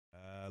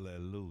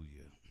Hallelujah.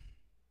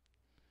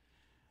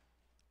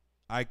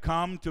 I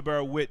come to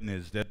bear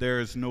witness that there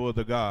is no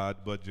other God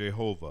but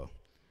Jehovah,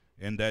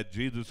 and that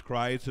Jesus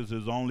Christ is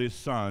his only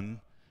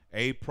Son,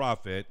 a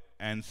prophet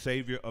and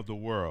Savior of the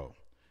world,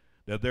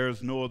 that there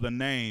is no other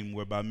name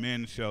whereby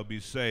men shall be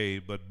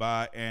saved but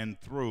by and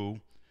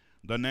through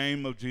the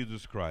name of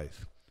Jesus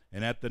Christ.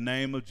 And at the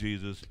name of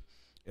Jesus,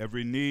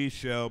 every knee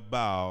shall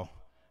bow,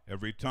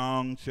 every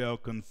tongue shall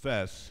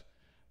confess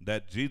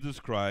that Jesus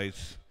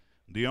Christ,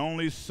 the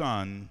only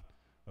Son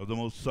of the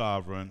most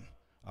sovereign,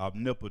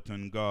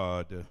 omnipotent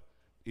God,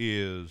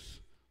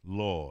 is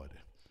Lord.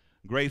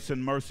 Grace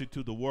and mercy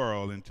to the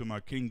world and to my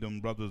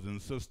kingdom brothers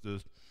and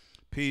sisters.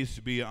 Peace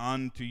be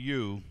unto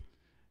you,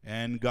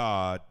 and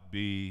God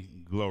be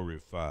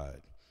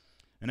glorified.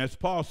 And as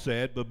Paul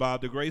said, but by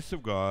the grace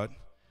of God,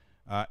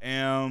 I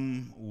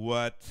am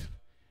what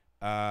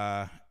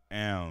I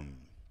am.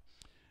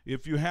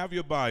 If you have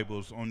your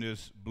Bibles on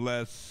this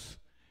blessed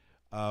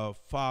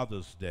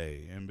Father's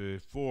Day, and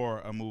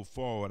before I move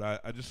forward,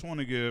 I just want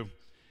to give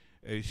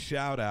a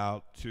shout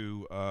out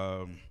to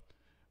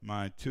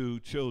my two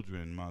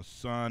children, my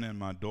son and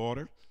my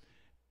daughter,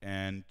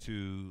 and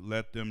to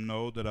let them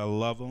know that I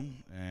love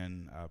them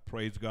and I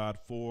praise God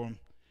for them,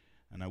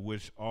 and I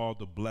wish all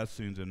the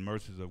blessings and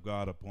mercies of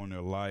God upon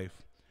their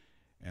life,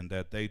 and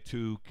that they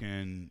too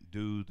can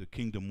do the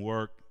kingdom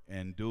work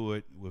and do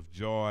it with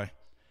joy.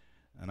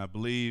 And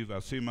I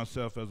see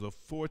myself as a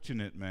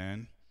fortunate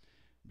man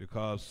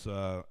because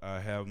I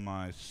have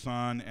my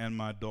son and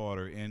my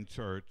daughter in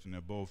church, and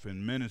they're both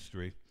in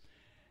ministry,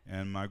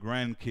 and my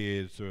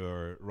grandkids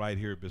are right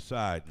here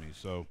beside me.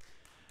 So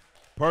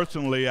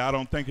personally, I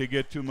don't think it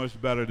gets too much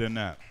better than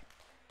that.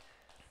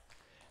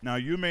 Now,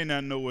 you may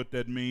not know what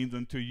that means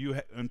until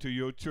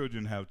your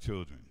children have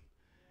children,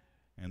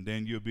 and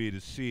then you'll be able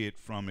to see it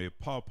from a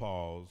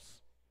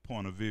pawpaw's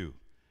point of view.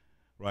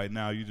 Right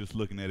now, you're just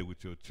looking at it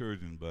with your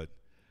children, but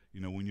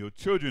when your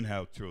children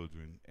have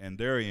children and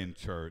they're in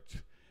church,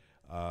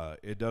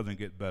 it doesn't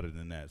get better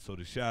than that. So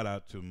to shout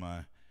out to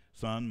my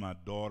son, my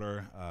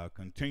daughter,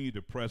 continue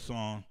to press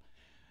on,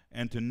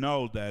 and to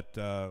know that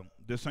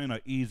this ain't an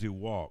easy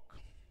walk.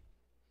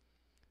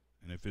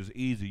 And if it's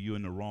easy, you're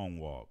in the wrong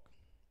walk.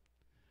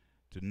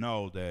 To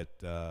know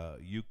that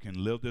you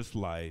can live this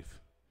life.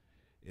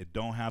 It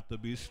don't have to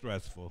be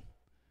stressful.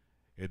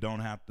 It don't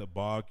have to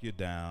bog you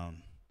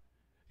down.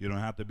 You don't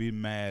have to be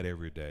mad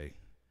every day.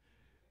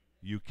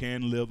 You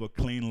can live a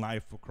clean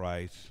life for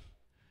Christ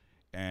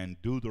and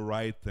do the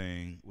right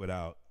thing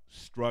without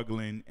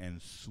struggling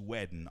and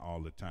sweating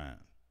all the time.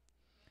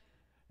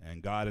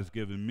 And God has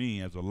given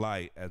me as a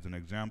light, as an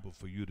example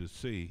for you to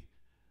see.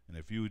 And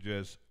if you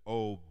just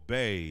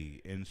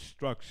obey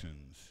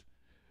instructions,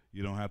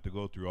 you don't have to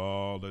go through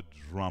all the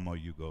drama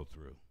you go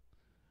through.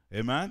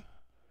 Amen?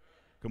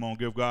 Come on,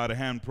 give God a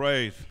hand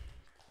praise.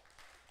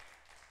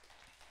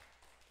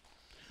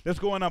 Let's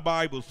go in our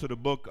Bibles to the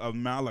book of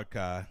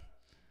Malachi,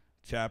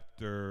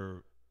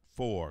 chapter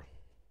 4.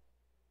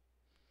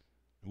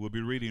 We'll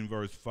be reading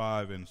verse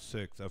 5 and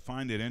 6. I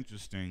find it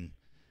interesting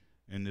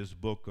in this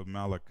book of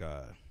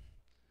Malachi,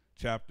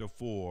 chapter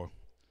 4,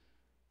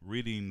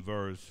 reading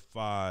verse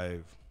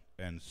 5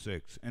 and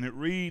 6. And it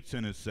reads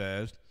and it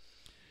says,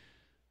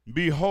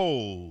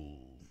 "Behold,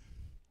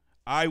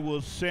 I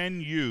will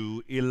send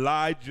you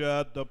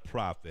Elijah the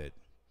prophet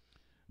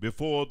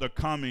before the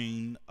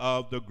coming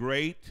of the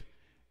great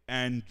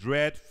and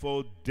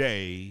dreadful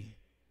day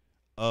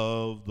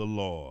of the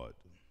Lord.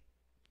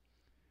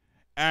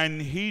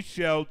 And he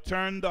shall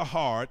turn the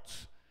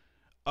hearts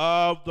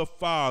of the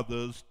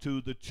fathers to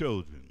the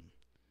children,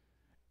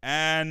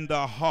 and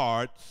the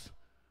hearts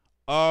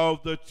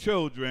of the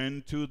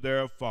children to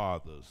their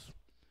fathers,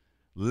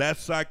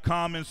 lest I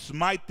come and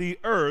smite the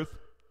earth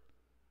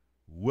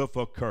with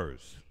a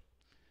curse."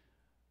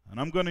 And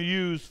I'm going to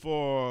use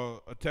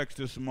for a text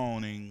this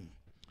morning,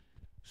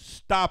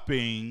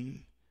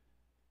 stopping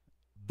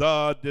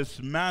the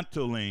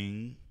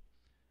dismantling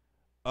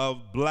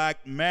of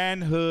black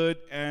manhood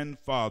and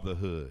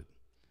fatherhood.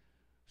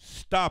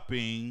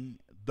 Stopping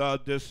the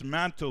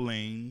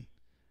dismantling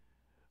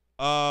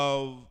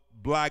of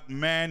black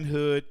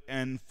manhood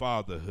and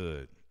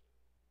fatherhood.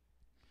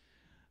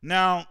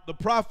 Now, the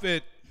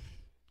prophet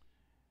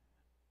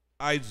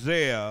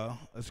Elijah,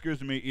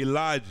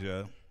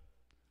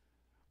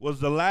 was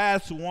the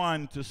last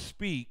one to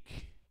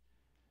speak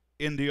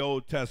in the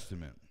Old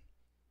Testament,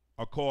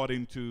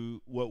 according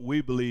to what we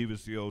believe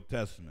is the Old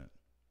Testament.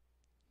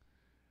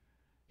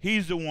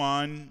 He's the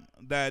one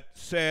that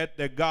said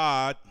that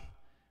God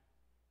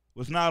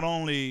was not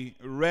only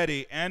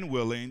ready and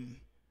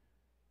willing,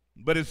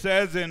 but it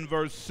says in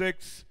verse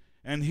 6,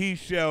 "And he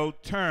shall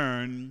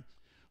turn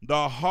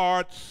the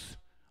hearts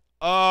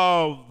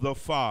of the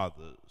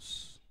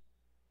fathers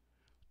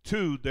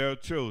to their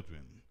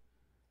children."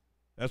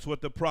 That's what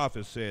the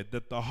prophet said,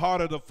 that the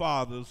heart of the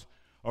fathers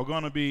are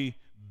going to be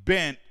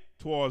bent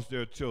towards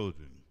their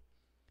children.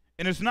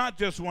 And it's not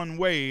just one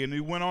way. And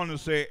he went on to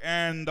say,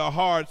 "And the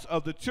hearts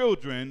of the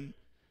children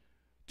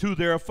to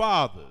their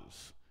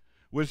fathers,"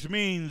 which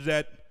means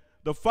that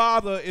the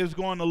father is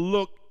going to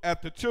look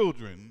at the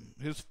children.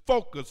 His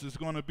focus is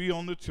going to be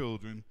on the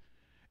children,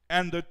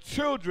 and the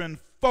children's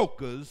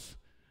focus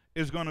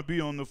is going to be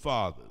on the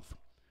fathers.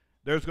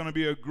 There's going to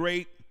be a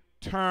great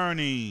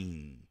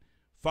turning,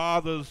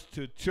 fathers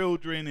to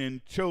children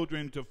and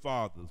children to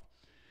fathers.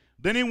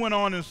 Then he went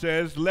on and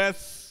says,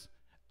 lest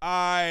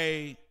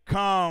I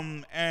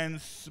come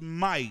and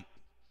smite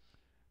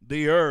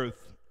the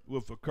earth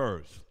with a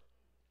curse.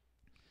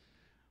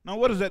 Now,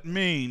 what does that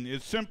mean?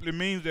 It simply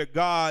means that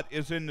God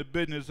is in the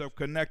business of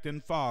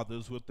connecting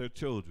fathers with their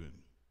children.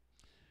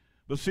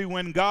 But see,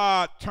 when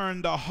God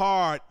turned the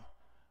heart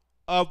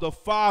of the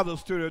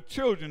fathers to their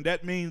children,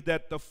 that means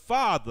that the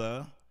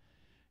father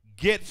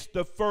gets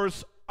the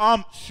first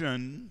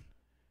unction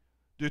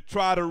to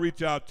try to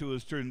reach out to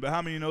his children. But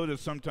how many know that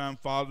sometimes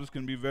fathers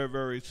can be very,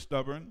 very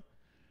stubborn,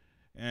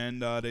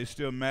 and they're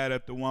still mad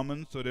at the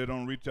woman, so they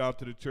don't reach out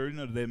to the children,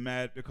 or they're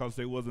mad because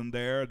they wasn't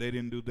there, they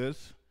didn't do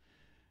this.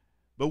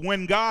 But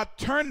when God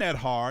turned that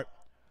heart,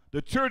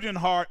 the children's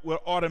heart will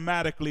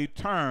automatically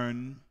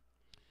turn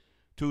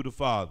to the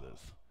fathers.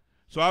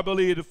 So I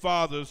believe the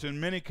fathers in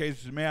many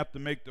cases may have to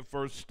make the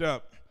first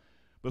step,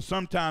 but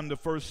sometimes the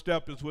first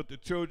step is with the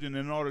children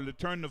in order to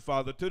turn the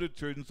father to the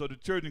children so the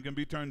children can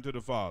be turned to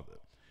the father.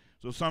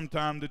 So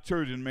sometimes the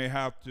children may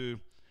have to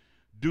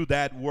do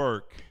that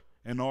work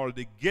in order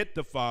to get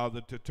the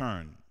father to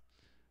turn.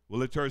 Will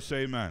the church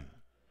say amen?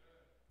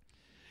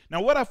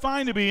 Now, what I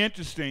find to be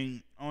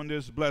interesting on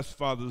this blessed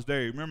Father's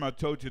Day, remember I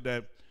told you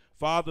that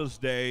Father's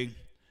Day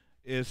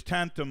is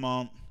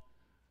tantamount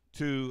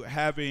to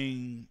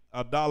having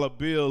a dollar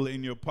bill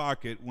in your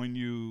pocket when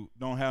you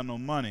don't have no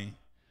money,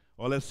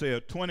 or let's say a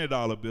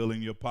 $20 bill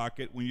in your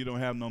pocket when you don't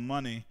have no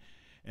money,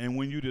 and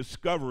when you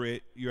discover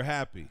it, you're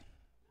happy.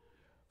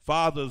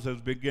 Fathers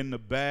has been getting a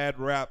bad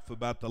rap for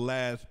about the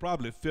last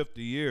probably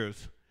 50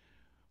 years,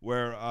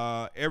 where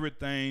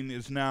everything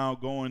is now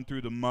going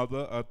through the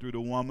mother or through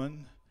the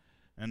woman,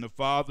 and the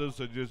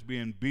fathers are just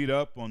being beat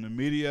up on the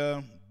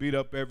media, beat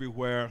up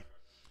everywhere.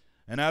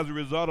 And as a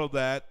result of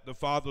that, the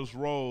father's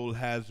role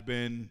has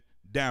been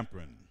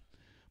dampened.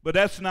 But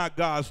that's not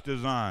God's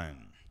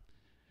design.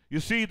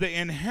 You see, the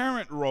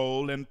inherent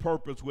role and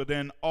purpose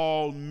within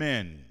all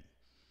men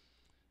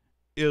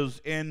is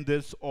in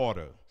this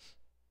order.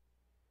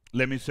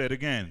 Let me say it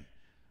again.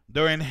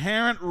 The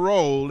inherent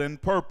role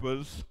and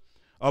purpose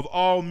of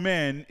all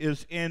men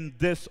is in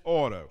this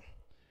order.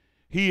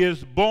 He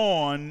is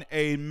born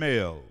a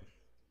male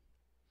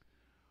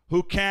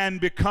who can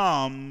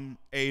become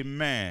a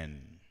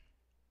man,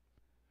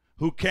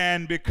 who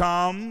can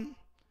become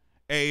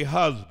a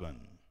husband,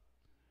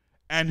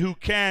 and who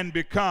can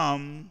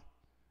become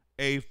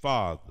a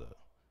father.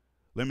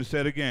 Let me say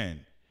it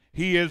again.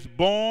 He is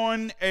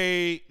born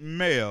a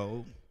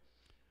male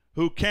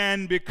who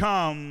can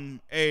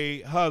become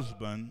a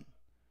husband,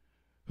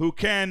 who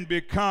can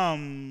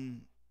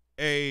become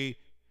a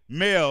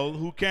male,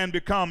 who can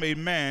become a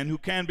man, who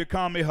can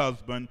become a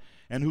husband,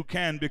 and who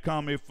can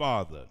become a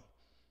father.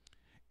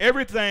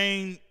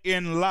 Everything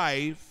in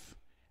life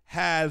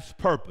has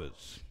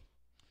purpose.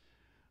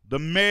 The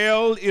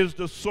male is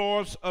the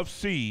source of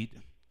seed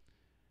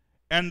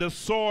and the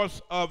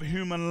source of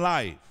human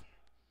life.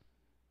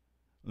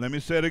 Let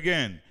me say it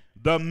again.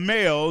 The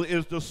male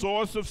is the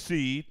source of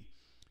seed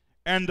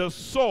and the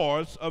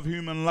source of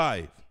human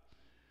life.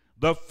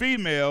 The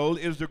female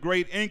is the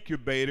great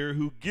incubator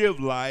who gives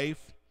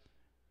life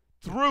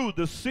through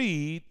the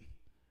seed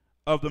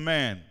of the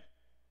man.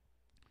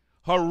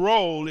 Her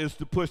role is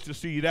to push the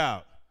seed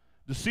out.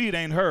 The seed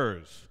ain't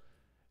hers.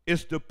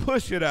 It's to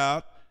push it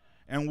out,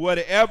 and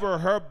whatever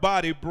her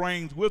body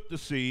brings with the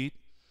seed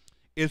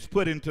is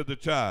put into the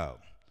child.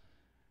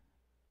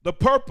 The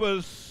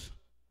purpose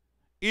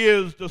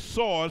is the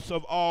source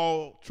of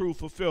all true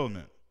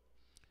fulfillment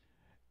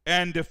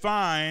and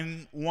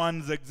define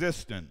one's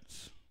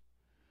existence.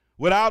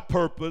 Without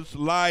purpose,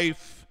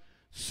 life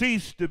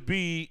ceased to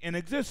be in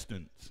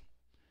existence,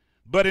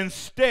 but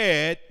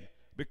instead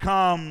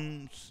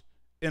becomes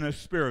an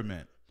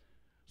experiment.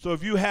 So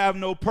if you have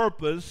no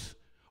purpose,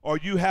 or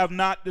you have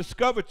not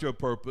discovered your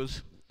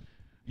purpose,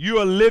 you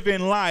are living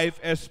life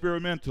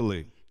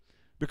experimentally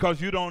because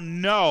you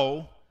don't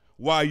know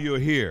why you're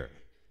here.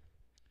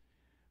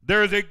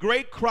 There is a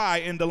great cry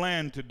in the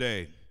land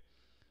today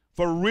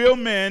for real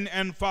men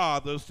and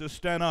fathers to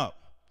stand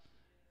up.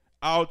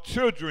 Our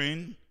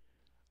children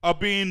are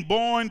being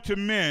born to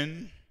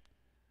men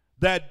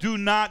that do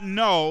not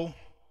know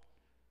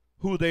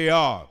who they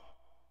are.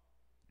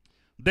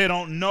 They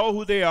don't know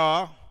who they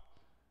are.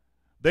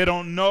 They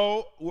don't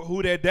know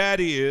who their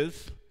daddy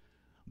is.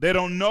 They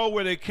don't know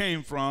where they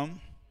came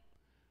from.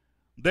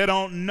 They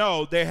don't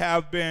know. They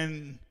have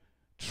been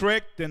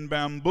tricked and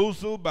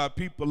bamboozled by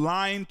people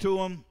lying to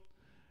them.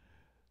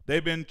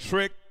 They've been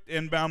tricked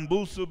and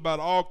bamboozled about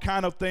all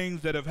kind of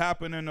things that have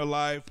happened in their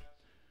life.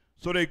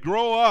 So they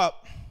grow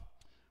up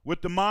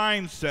with the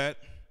mindset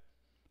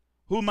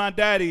who my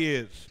daddy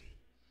is.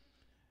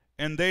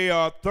 And they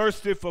are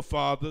thirsty for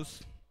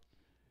fathers.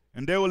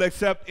 And they will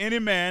accept any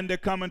man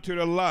that come into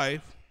their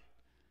life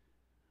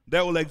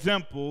that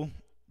will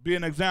be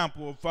an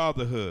example of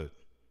fatherhood.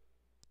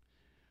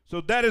 So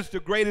that is the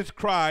greatest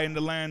cry in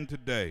the land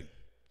today.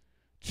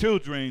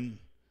 Children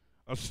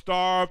are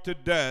starved to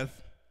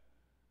death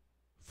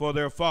for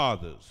their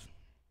fathers.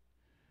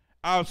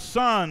 Our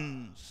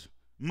sons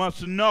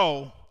must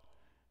know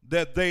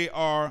that they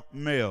are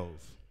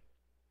males.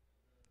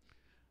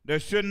 There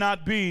should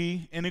not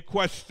be any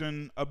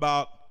question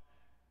about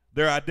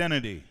their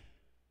identity.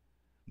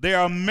 They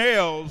are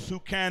males who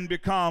can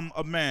become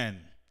a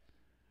man.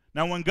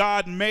 Now, when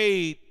God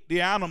made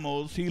the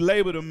animals, he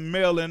labeled them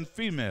male and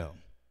female.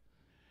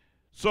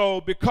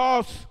 So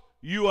because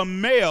you are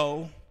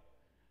male,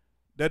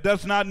 that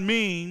does not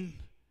mean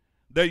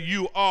that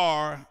you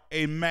are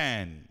a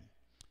man.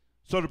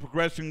 So the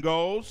progression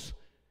goes,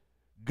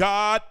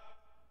 God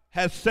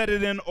has set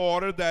it in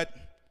order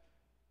that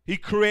he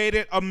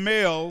created a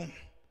male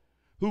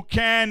who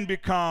can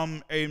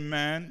become a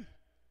man,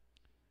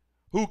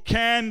 who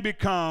can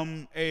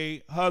become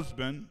a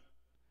husband,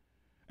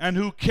 and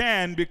who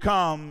can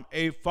become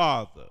a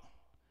father.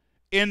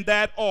 In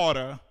that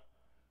order,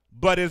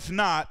 but it's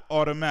not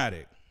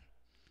automatic.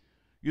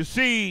 You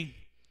see,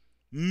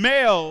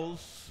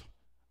 males,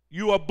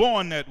 you are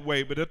born that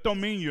way, but that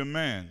don't mean you're a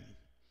man.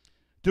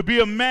 To be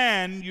a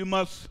man, you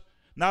must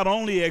not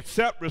only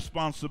accept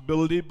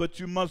responsibility, but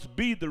you must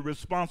be the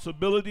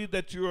responsibility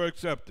that you are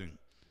accepting.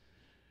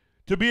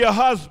 To be a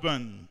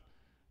husband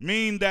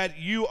means that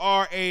you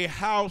are a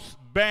house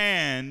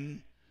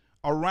band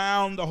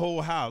around the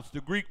whole house.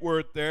 The Greek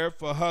word there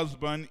for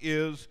husband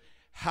is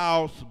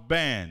house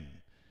band.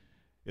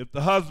 If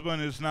the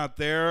husband is not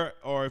there,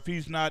 or if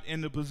he's not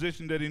in the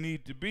position that he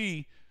needs to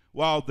be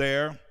while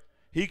there,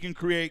 he can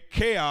create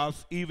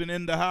chaos even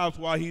in the house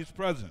while he's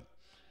present.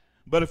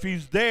 But if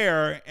he's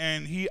there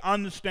and he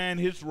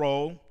understands his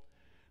role,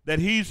 that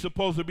he's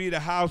supposed to be the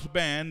house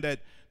band,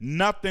 that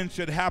nothing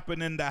should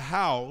happen in the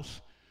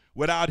house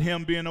without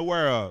him being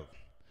aware of.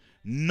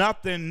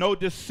 Nothing, no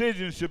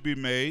decision should be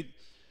made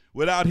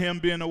without him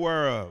being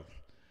aware of.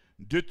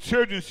 The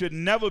children should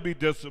never be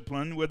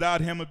disciplined without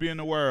him being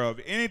aware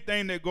of.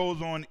 Anything that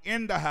goes on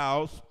in the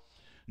house,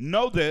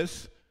 know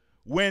this,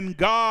 when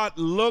God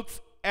looks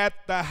at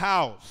the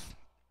house,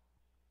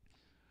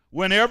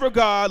 whenever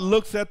God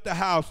looks at the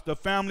house, the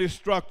family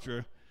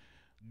structure,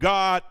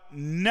 God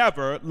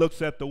never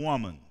looks at the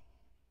woman.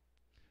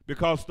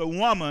 Because the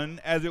woman,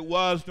 as it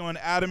was during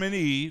Adam and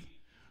Eve,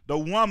 the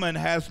woman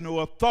has no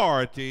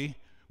authority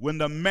when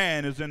the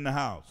man is in the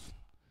house,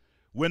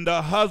 when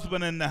the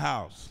husband in the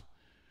house.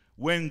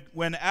 When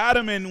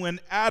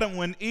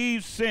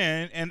Eve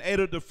sinned and ate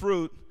of the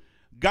fruit,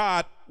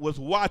 God was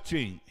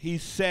watching. He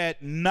said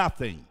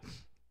nothing.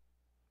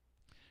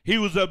 He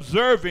was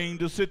observing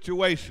the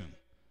situation.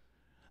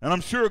 And I'm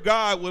sure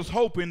God was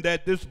hoping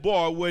that this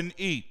boy wouldn't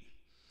eat.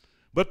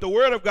 But the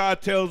word of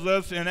God tells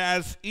us, and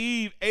as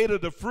Eve ate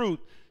of the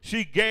fruit,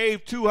 she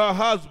gave to her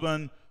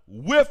husband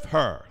with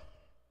her,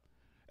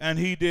 and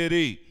he did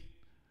eat.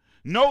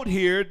 Note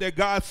here that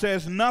God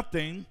says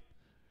nothing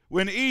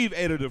when Eve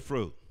ate of the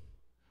fruit.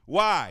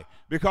 Why?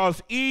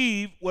 Because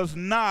Eve was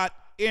not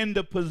in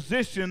the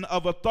position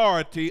of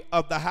authority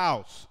of the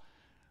house.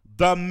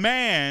 The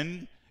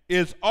man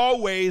is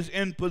always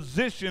in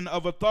position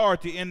of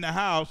authority in the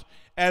house,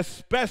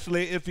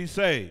 especially if he's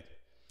saved.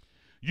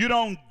 You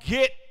don't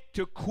get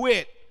to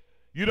quit.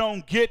 You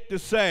don't get to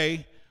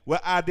say,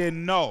 well, I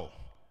didn't know.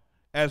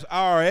 As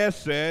IRS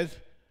says,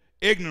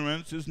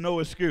 ignorance is no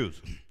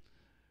excuse.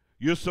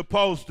 You're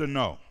supposed to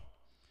know.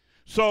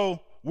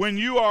 So when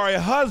you are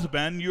a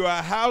husband, you are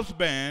a house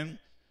band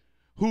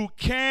who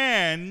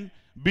can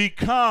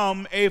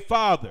become a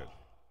father.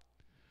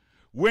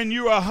 When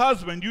you're a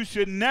husband, you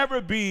should never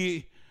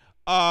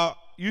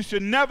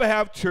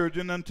have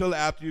children until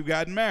after you've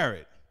gotten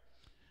married.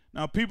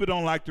 Now, people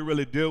don't like to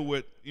really deal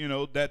with,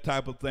 that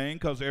type of thing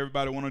because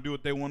everybody want to do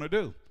what they want to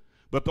do.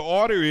 But the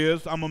order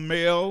is, I'm a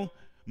male,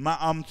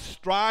 I'm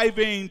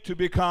striving to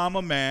become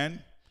a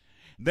man.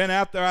 Then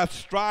after I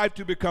strive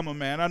to become a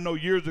man, I know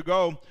years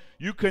ago,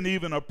 you couldn't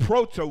even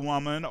approach a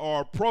woman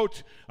or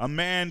approach a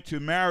man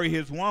to marry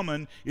his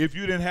woman if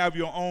you didn't have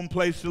your own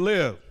place to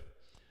live,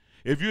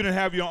 if you didn't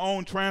have your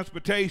own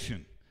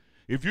transportation,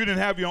 if you didn't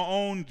have your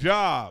own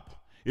job,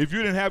 if you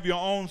didn't have your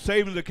own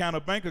savings account or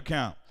bank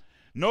account.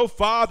 No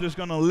father's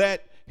going to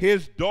let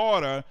his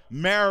daughter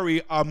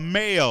marry a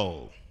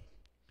male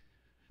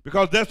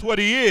because that's what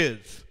he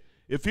is.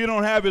 If he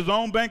don't have his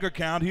own bank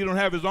account, he don't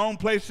have his own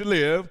place to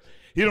live,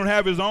 he don't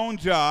have his own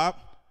job,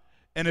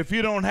 and if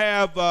he don't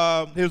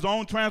have his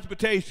own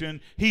transportation,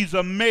 he's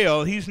a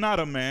male. He's not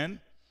a man.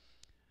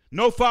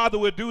 No father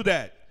would do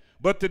that.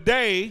 But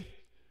today,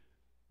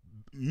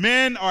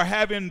 men are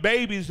having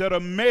babies that are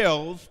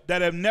males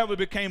that have never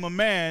became a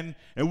man,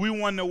 and we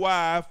wonder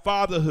why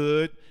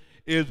fatherhood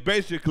is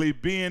basically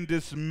being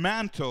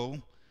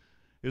dismantled.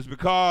 Is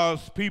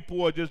because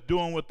people are just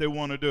doing what they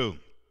want to do.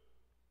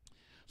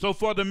 So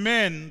for the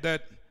men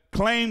that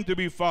claim to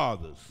be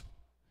fathers,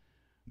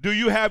 do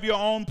you have your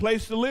own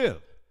place to live?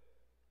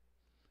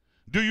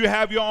 Do you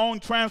have your own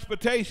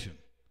transportation?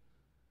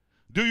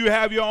 Do you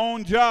have your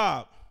own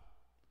job?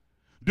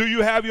 Do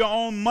you have your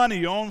own money,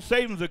 your own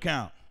savings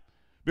account?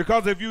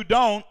 Because if you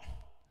don't,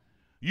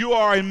 you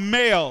are a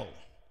male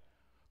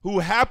who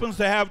happens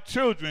to have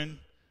children,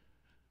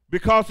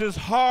 because it's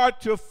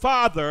hard to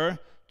father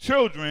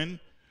children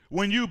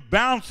when you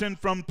bouncing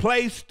from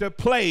place to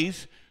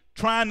place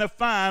trying to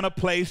find a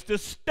place to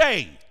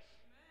stay.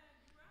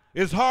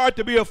 It's hard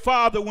to be a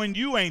father when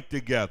you ain't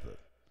together.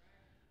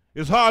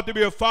 It's hard to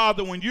be a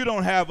father when you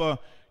don't have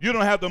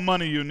the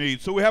money you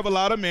need. So we have a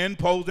lot of men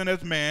posing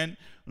as men,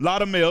 a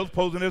lot of males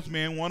posing as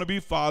men, want to be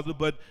fathers,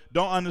 but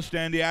don't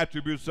understand the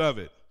attributes of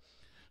it.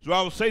 So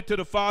I will say to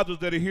the fathers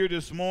that are here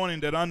this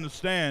morning that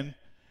understand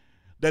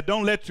that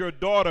don't let your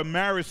daughter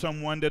marry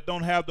someone that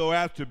don't have those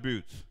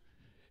attributes.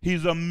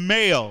 He's a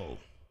male.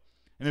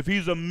 And if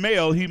he's a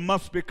male, he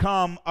must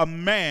become a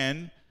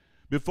man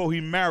before he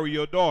marry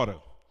your daughter.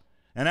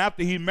 And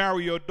after he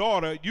marry your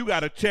daughter, you got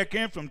to check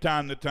in from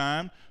time to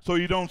time so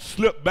you don't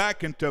slip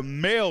back into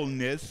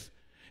maleness,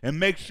 and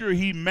make sure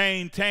he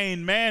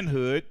maintain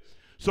manhood.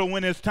 So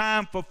when it's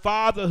time for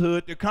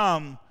fatherhood to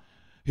come,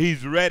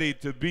 he's ready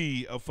to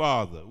be a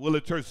father. Will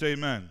the church say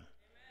amen?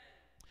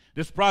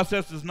 This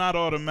process is not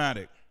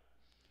automatic.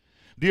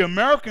 The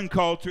American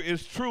culture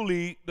is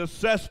truly the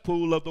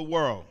cesspool of the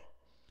world.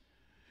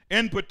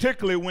 In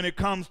particular, when it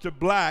comes to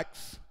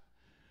blacks,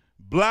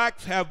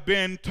 blacks have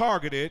been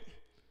targeted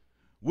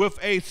with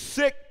a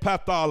sick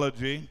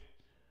pathology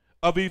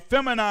of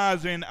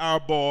effeminizing our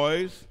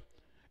boys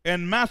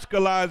and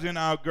masculizing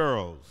our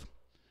girls.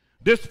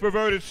 This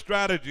perverted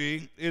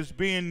strategy is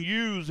being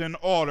used in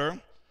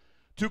order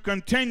to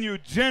continue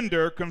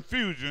gender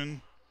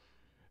confusion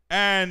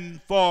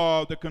and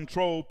for the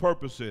control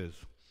purposes.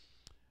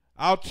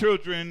 Our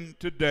children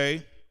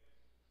today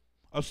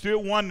are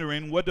still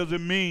wondering, what does it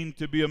mean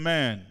to be a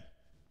man?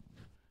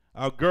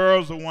 Our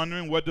girls are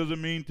wondering, what does it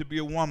mean to be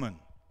a woman?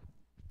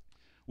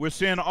 We're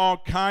seeing all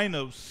kind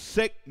of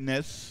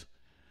sickness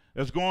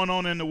that's going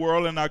on in the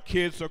world, and our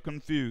kids are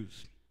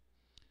confused.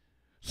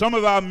 Some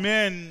of our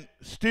men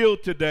still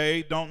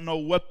today don't know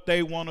what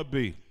they want to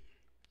be.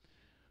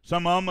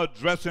 Some of them are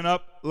dressing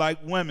up like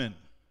women,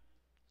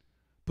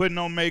 putting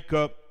on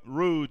makeup,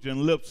 rouge,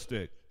 and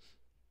lipstick.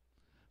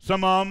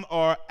 Some of them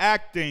are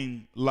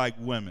acting like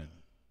women,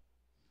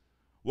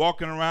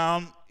 walking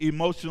around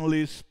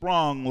emotionally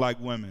sprung like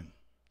women.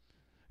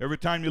 Every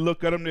time you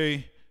look at them,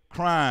 they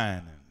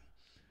crying,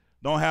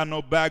 don't have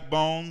no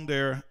backbone,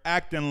 they're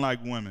acting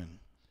like women.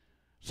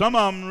 Some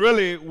of them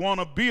really want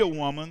to be a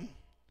woman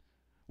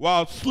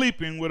while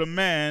sleeping with a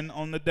man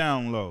on the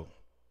down low.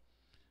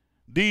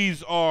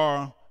 These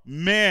are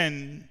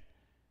men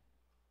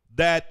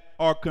that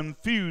are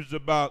confused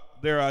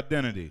about their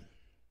identity.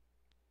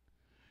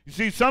 You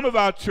see, some of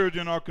our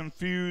children are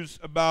confused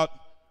about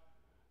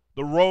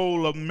the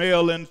role of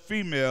male and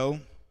female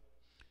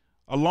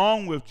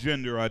along with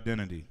gender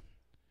identity.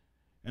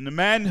 And the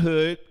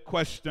manhood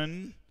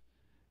question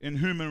in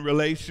human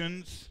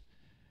relations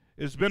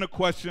has been a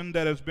question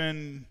that has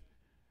been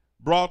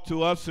brought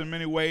to us in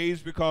many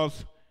ways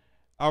because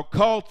our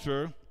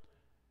culture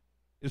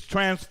is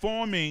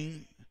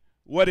transforming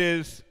what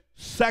is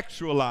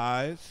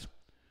sexualized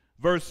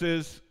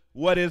versus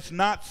what is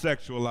not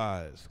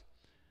sexualized.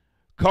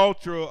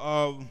 Culture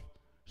of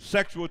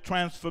sexual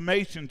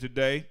transformation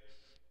today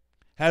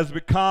has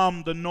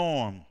become the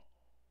norm.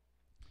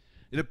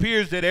 It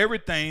appears that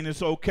everything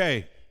is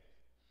okay,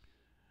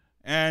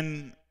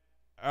 and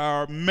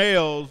our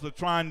males are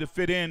trying to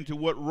fit into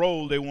what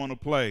role they want to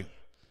play.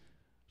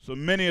 So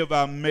many of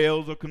our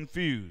males are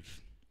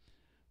confused.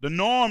 The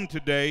norm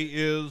today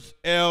is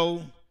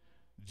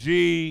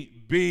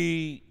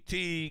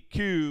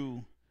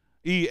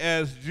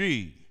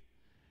LGBTQESG.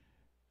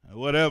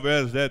 Whatever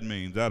else that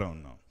means, I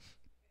don't know.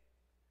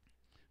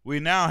 We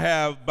now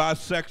have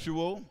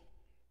bisexual,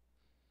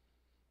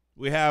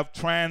 we have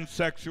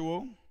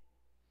transsexual,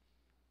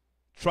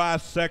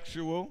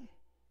 trisexual,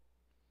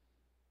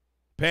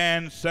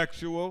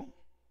 pansexual,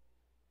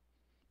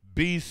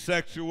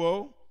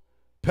 bisexual,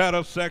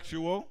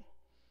 pedosexual,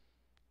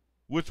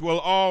 which will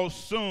all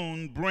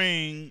soon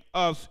bring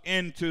us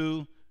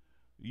into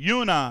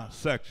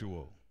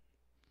unisexual,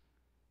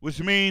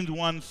 which means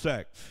one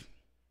sex.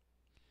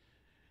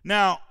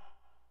 Now,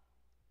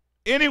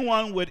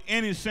 anyone with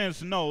any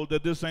sense know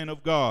that this ain't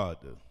of God.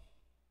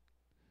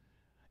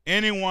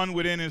 Anyone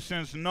with any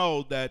sense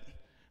know that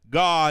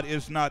God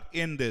is not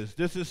in this.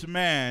 This is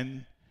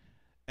man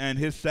and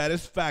his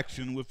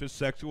satisfaction with his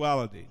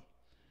sexuality.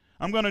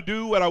 I'm going to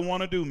do what I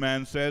want to do,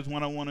 man says,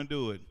 when I want to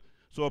do it.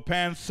 So a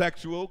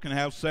pansexual can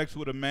have sex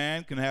with a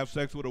man, can have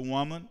sex with a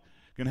woman,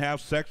 can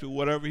have sex with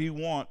whatever he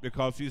wants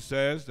because he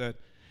says that,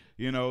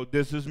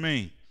 this is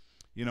me.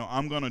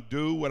 I'm going to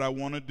do what I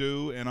want to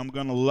do, and I'm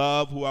going to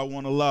love who I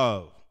want to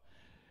love.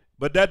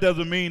 But that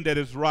doesn't mean that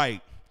it's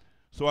right.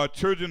 So our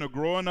children are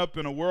growing up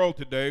in a world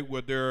today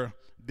where they're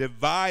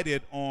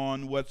divided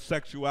on what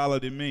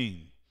sexuality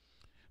means.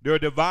 They're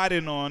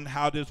divided on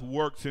how this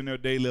works in their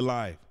daily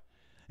life.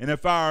 And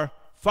if our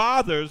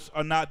fathers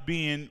are not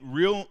being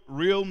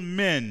real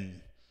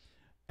men,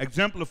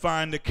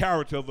 exemplifying the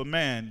character of a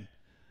man,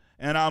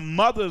 and our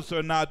mothers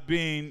are not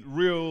being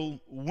real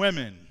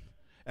women,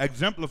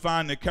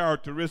 exemplifying the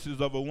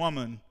characteristics of a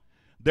woman,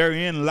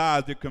 therein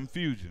lies the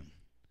confusion.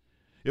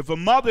 If a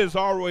mother is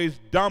always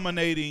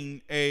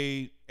dominating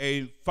a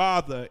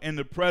father in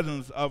the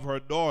presence of her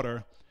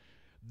daughter,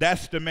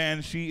 that's the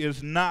man she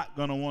is not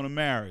going to want to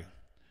marry.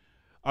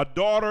 A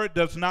daughter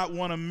does not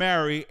want to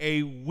marry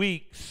a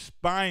weak,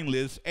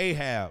 spineless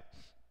Ahab.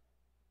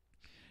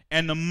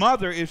 And the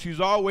mother, if she's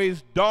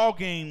always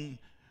dogging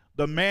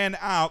the man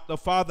out, the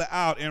father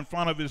out in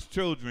front of his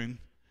children,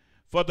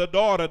 for the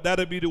daughter,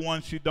 that'll be the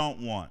one she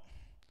don't want.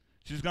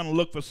 She's going to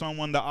look for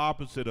someone the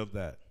opposite of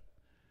that.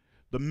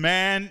 The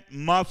man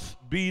must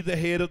be the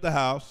head of the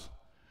house.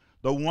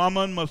 The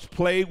woman must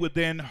play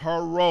within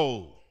her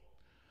role.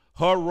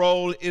 Her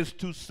role is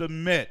to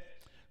submit.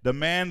 The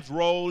man's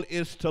role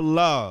is to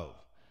love.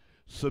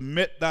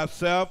 Submit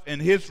thyself, and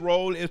his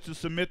role is to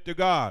submit to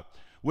God.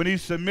 When he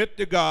submits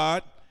to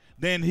God,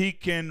 then he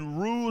can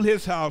rule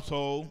his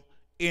household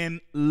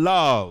in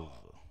love.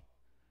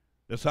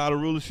 That's how the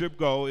rulership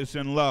goes. It's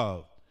in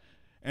love.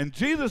 And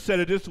Jesus said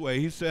it this way.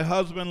 He said,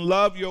 husband,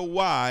 love your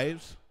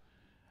wives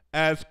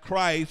as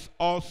Christ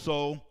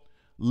also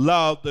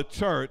loved the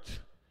church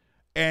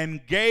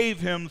and gave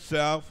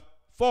himself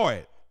for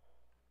it.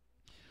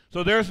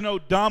 So there's no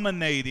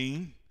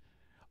dominating.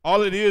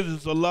 All it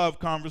is a love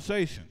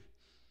conversation.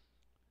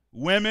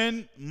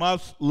 Women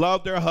must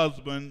love their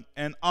husband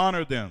and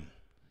honor them.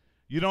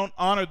 You don't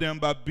honor them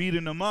by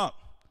beating them up.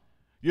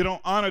 You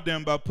don't honor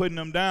them by putting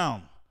them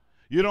down.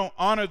 You don't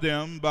honor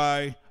them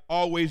by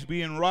always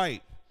being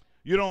right.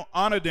 You don't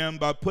honor them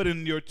by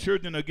putting your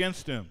children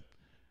against them.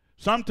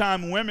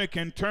 Sometimes women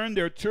can turn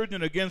their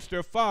children against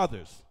their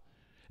fathers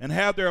and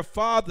have their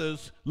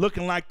fathers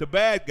looking like the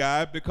bad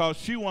guy because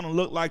she want to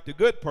look like the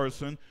good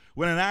person,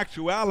 when in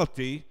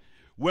actuality,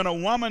 when a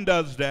woman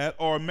does that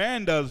or a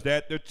man does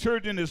that, the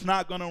children is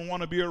not going to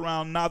want to be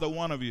around neither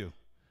one of you.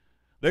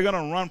 They're going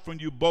to run from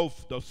you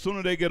both. The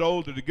sooner they get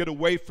older to get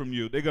away from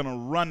you, they're going to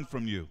run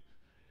from you.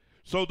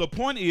 So the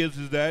point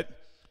is that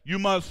you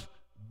must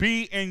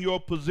be in your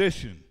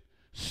position.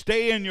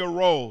 Stay in your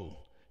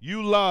role.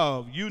 You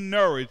love, you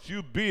nourish,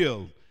 you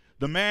build.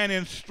 The man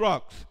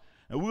instructs.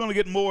 And we're going to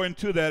get more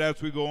into that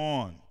as we go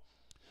on.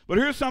 But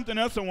here's something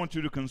else I want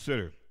you to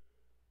consider.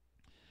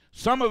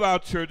 Some of our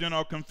children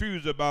are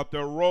confused about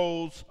their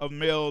roles of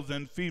males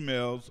and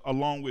females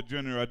along with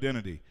gender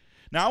identity.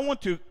 Now, I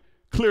want to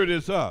clear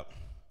this up.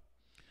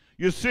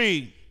 You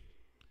see,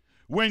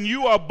 when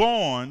you are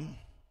born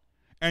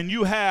and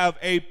you have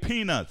a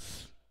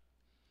penis,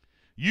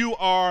 you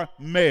are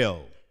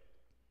male.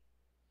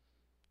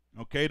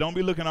 Okay, don't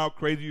be looking out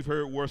crazy. You've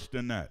heard worse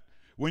than that.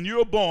 When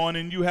you're born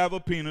and you have a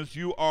penis,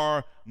 you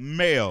are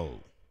male.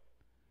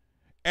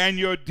 And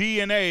your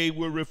DNA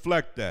will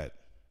reflect that.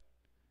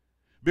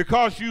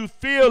 Because you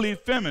feel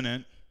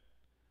effeminate,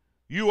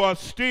 you are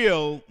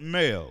still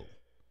male.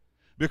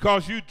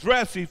 Because you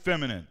dress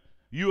effeminate,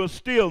 you are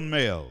still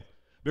male.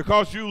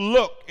 Because you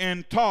look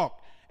and talk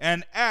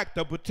and act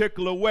a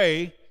particular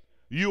way,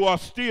 you are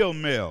still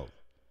male.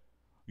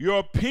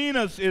 Your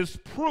penis is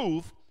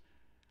proof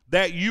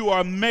that you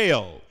are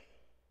male.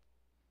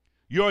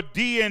 Your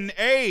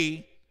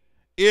DNA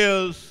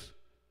is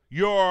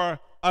your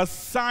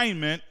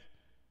assignment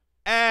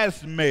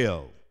as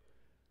male.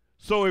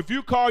 So if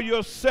you call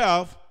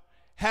yourself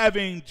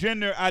having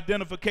gender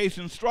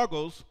identification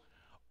struggles,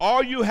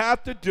 all you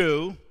have to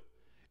do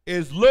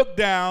is look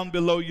down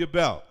below your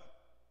belt.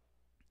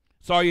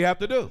 That's all you have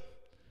to do.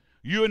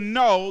 You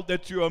know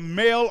that you're a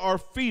male or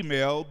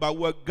female by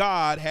what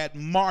God had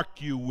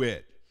marked you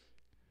with.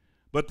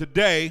 But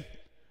today,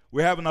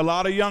 we're having a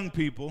lot of young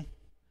people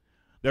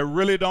that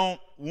really don't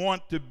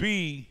want to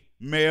be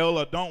male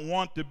or don't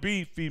want to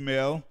be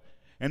female,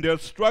 and they're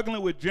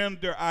struggling with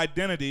gender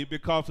identity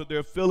because of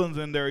their feelings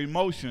and their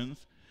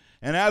emotions.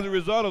 And as a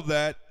result of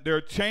that, they're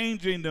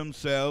changing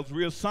themselves,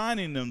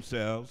 reassigning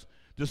themselves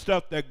to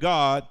stuff that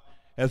God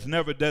has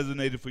never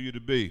designated for you to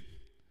be.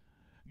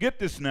 Get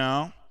this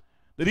now,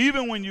 that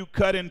even when you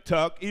cut and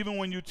tuck, even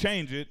when you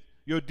change it,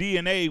 your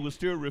DNA will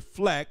still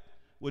reflect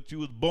what you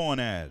was born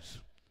as.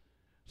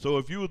 So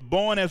if you was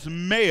born as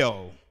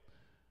male,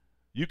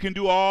 you can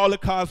do all the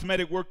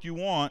cosmetic work you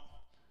want.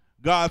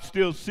 God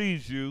still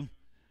sees you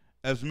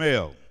as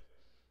male.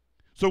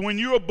 So when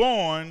you are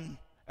born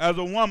as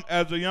a woman,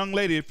 as a young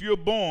lady, if you're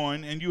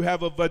born and you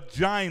have a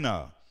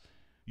vagina,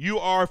 you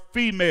are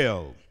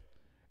female,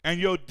 and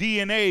your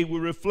DNA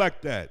will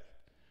reflect that.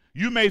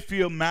 You may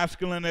feel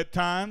masculine at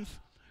times.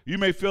 You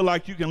may feel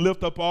like you can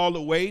lift up all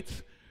the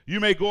weights. You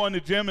may go in the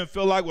gym and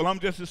feel like, well, I'm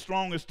just as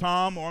strong as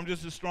Tom, or I'm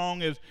just as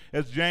strong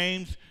as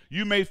James.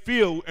 You may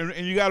feel,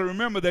 and you got to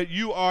remember that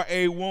you are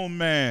a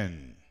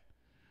woman.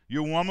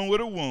 You're a woman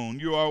with a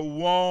wound. You are a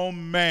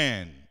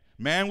woman.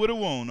 Man with a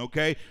wound,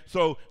 okay?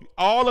 So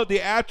all of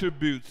the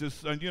attributes,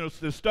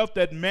 the stuff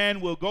that man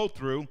will go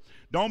through,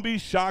 don't be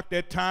shocked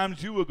at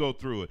times you will go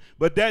through it.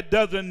 But that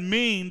doesn't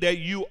mean that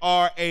you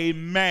are a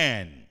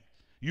man.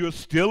 You're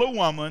still a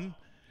woman.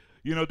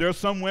 You know, there's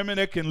some women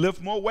that can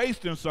lift more weights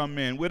than some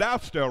men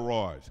without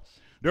steroids.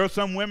 There are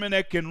some women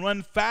that can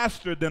run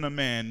faster than a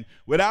man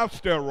without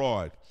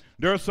steroids.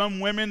 There are some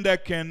women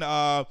that can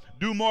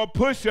do more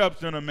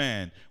push-ups than a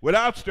man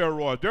without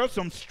steroids. There are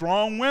some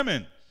strong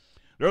women.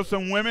 There are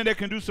some women that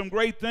can do some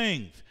great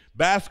things.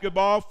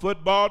 Basketball,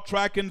 football,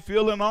 track and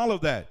field, and all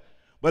of that.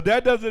 But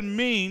that doesn't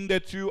mean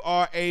that you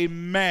are a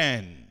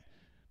man.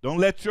 Don't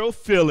let your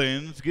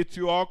feelings get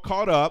you all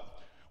caught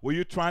up where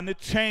you're trying to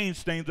change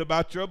things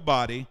about your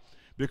body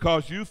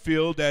because you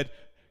feel that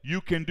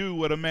you can do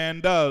what a man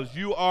does.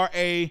 You are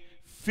a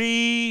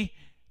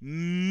female.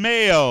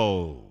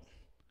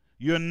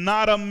 You're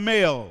not a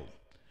male.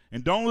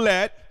 And don't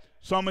let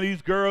some of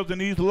these girls in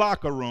these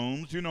locker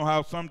rooms, you know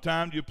how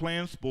sometimes you're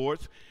playing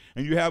sports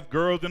and you have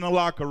girls in the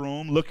locker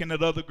room looking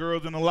at other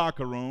girls in the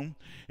locker room,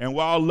 and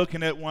while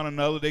looking at one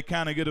another, they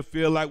kind of get a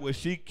feel like, well,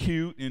 she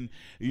cute and,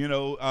 you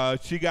know,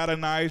 she got a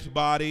nice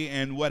body,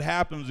 and what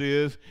happens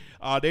is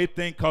they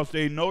think because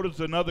they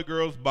notice another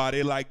girl's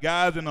body, like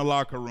guys in the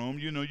locker room,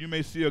 you know, you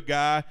may see a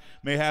guy,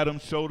 may have them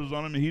shoulders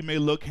on him, and he may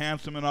look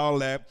handsome and all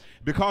that.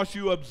 Because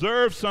you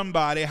observe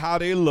somebody, how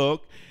they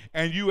look,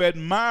 and you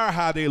admire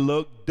how they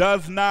look,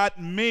 does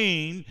not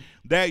mean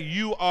that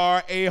you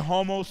are a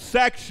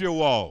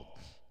homosexual.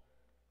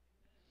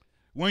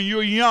 When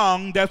you're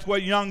young, that's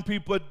what young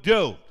people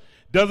do.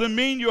 Doesn't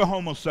mean you're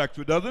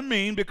homosexual. Doesn't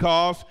mean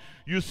because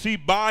you see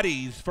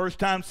bodies, first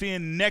time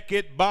seeing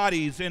naked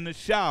bodies in the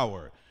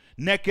shower,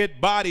 naked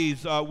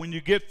bodies when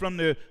you get from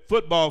the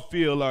football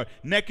field, or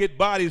naked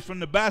bodies from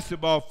the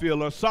basketball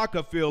field or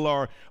soccer field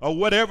or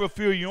whatever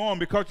field you're on,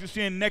 because you're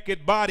seeing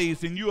naked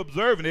bodies and you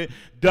observing it,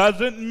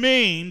 doesn't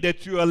mean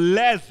that you're a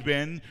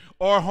lesbian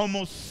or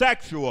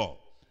homosexual.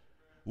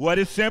 What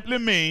it simply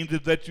means is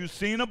that you've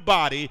seen a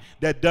body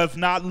that does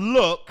not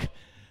look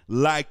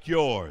like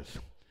yours.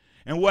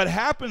 And what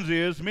happens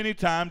is many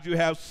times you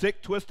have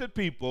sick, twisted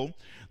people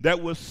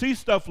that will see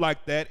stuff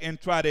like that and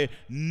try to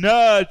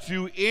nudge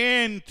you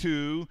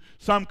into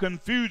some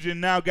confusion,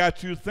 now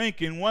got you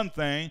thinking one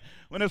thing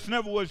when it's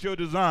never was your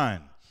design.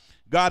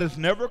 God has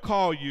never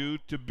called you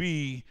to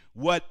be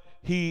what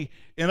in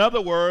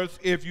other words,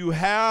 if you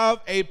have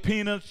a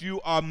penis,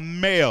 you are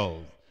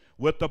male,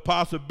 with the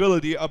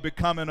possibility of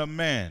becoming a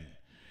man.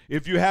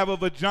 If you have a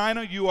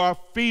vagina, you are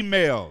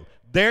female.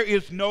 There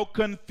is no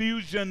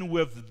confusion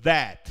with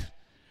that.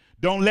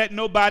 Don't let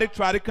nobody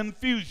try to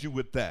confuse you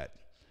with that.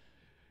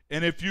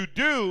 And if you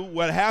do,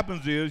 what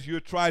happens is you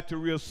try to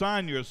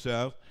reassign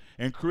yourself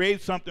and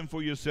create something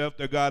for yourself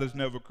that God has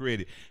never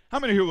created. How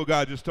many hear what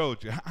God just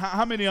told you?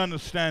 How many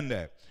understand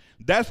that?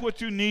 That's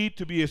what you need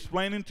to be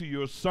explaining to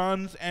your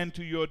sons and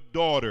to your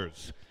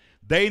daughters.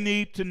 They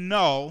need to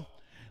know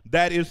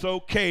that it's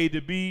okay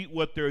to be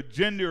what their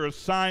gender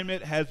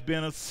assignment has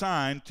been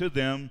assigned to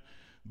them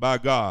by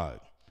God.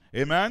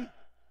 Amen?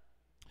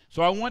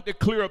 So I want to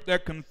clear up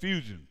that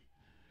confusion.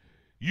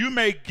 You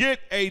may get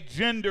a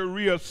gender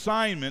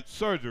reassignment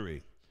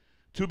surgery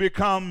to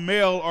become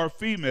male or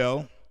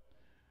female,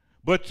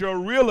 but your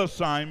real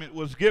assignment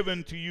was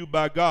given to you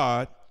by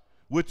God,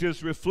 which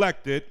is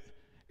reflected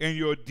in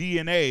your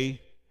DNA,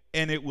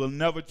 and it will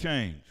never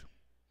change.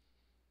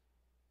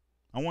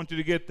 I want you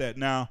to get that.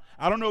 Now,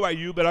 I don't know about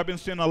you, but I've been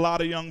seeing a lot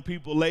of young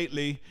people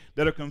lately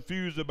that are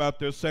confused about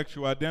their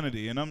sexual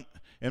identity. And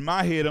in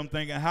my head, I'm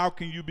thinking, how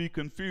can you be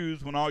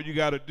confused when all you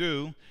got to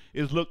do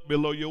is look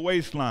below your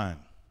waistline?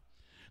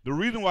 The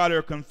reason why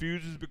they're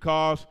confused is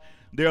because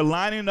they're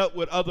lining up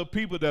with other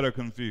people that are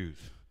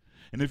confused.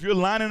 And if you're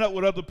lining up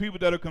with other people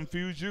that are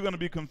confused, you're going to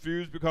be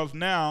confused because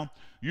now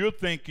you're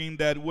thinking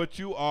that what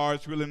you are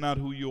is really not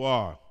who you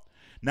are.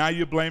 Now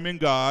you're blaming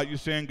God. You're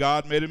saying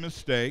God made a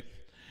mistake.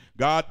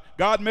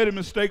 God made a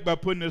mistake by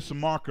putting this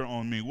marker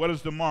on me. What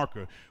is the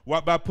marker?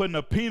 By putting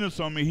a penis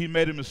on me, he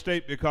made a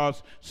mistake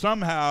because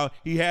somehow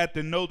he had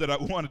to know that I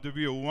wanted to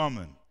be a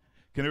woman.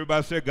 Can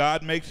everybody say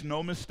God makes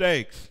no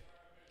mistakes?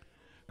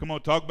 Come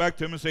on, talk back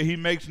to him and say he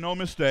makes no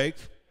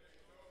mistakes.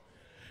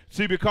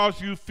 See,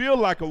 because you feel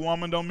like a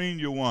woman don't mean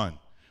you're one.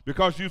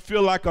 Because you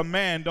feel like a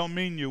man don't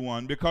mean you're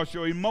one. Because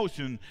your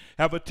emotions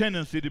have a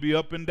tendency to be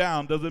up and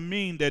down doesn't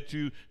mean that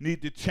you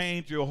need to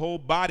change your whole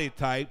body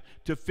type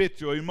to fit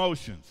your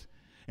emotions.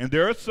 And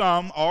there are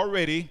some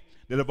already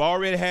that have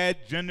already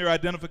had gender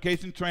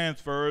identification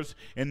transfers,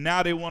 and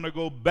now they want to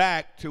go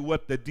back to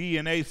what the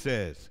DNA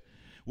says.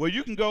 Well,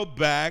 you can go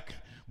back,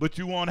 but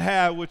you won't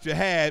have what you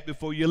had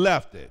before you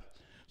left it.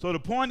 So the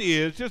point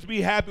is, just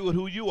be happy with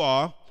who you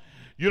are.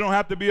 You don't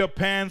have to be a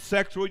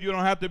pansexual. You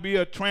don't have to be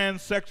a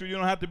transsexual. You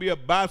don't have to be a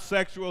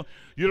bisexual.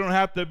 You don't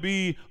have to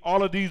be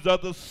all of these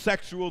other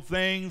sexual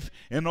things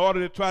in order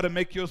to try to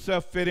make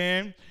yourself fit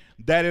in.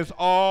 That is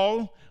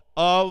all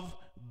of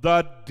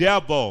the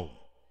devil.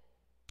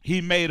 He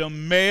made a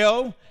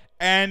male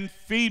and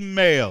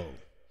female.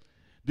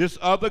 This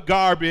other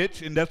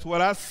garbage, and that's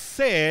what I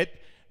said,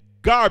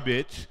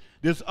 garbage,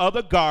 this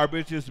other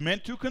garbage is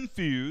meant to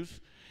confuse.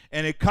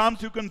 And it comes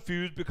to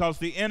confuse because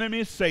the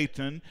enemy,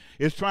 Satan,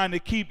 is trying to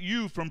keep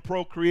you from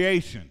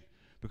procreation.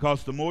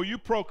 Because the more you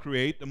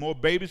procreate, the more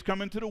babies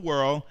come into the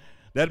world.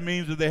 That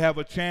means that they have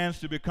a chance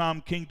to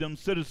become kingdom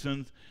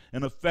citizens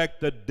and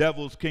affect the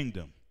devil's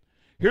kingdom.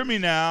 Hear me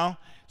now.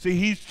 See,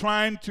 he's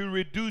trying to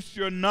reduce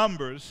your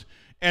numbers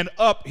and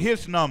up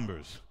his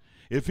numbers.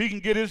 If he can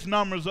get his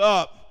numbers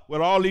up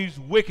with all these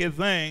wicked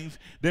things,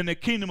 then the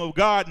kingdom of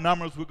God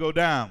numbers will go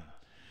down.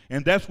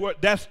 And that's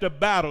the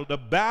battle. The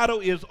battle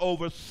is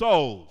over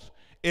souls.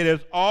 It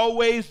has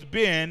always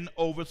been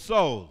over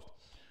souls.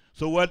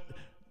 So what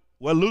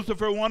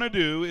Lucifer want to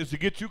do is to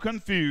get you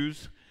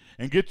confused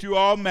and get you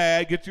all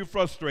mad, get you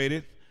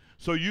frustrated,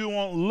 so you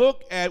won't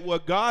look at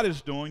what God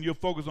is doing, you'll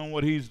focus on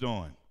what he's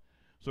doing.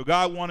 So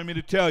God wanted me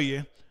to tell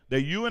you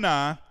that you and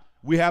I,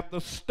 we have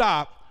to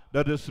stop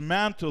the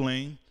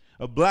dismantling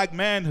of black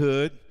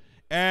manhood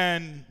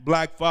and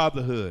black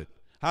fatherhood.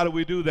 How do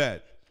we do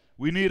that?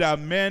 We need our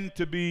men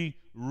to be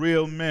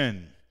real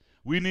men.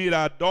 We need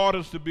our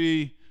daughters to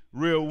be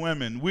real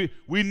women.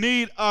 We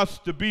need us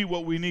to be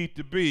what we need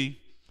to be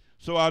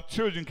so our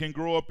children can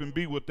grow up and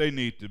be what they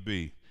need to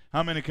be.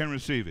 How many can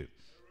receive it?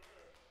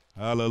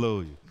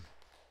 Hallelujah.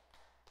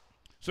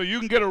 So you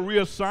can get a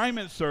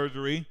reassignment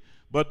surgery,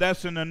 but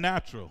that's in the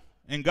natural.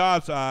 In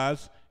God's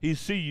eyes, he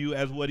see you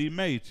as what he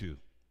made you.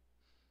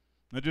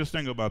 Now just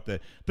think about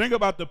that. Think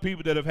about the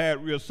people that have had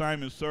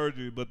reassignment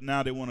surgery, but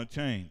now they want to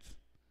change.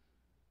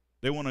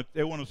 They want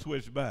to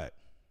switch back.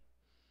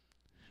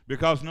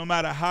 Because no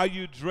matter how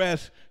you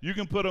dress, you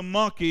can put a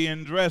monkey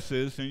in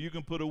dresses, and you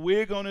can put a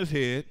wig on his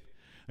head,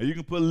 and you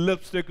can put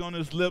lipstick on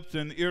his lips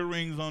and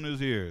earrings on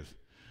his ears.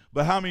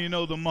 But how many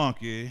know the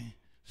monkey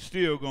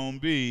still going to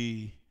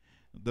be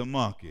the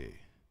monkey?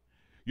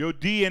 Your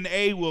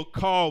DNA will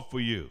call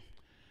for you.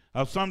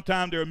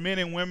 Sometimes there are men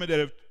and women that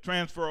have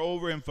transferred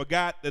over and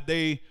forgot that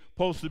they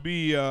supposed to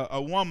be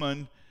a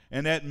woman,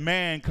 and that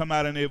man come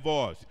out in their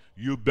voice.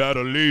 You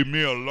better leave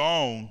me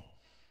alone.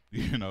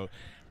 You know,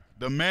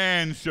 the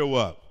man show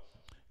up.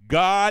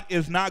 God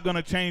is not going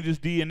to change his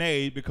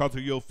DNA because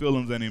of your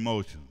feelings and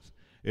emotions.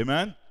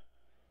 Amen?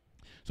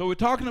 So we're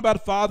talking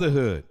about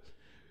fatherhood.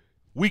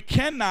 We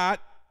cannot,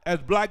 as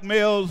black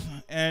males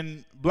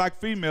and black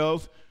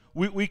females,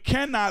 we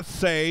cannot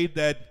say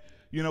that,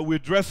 you know, we're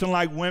dressing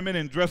like women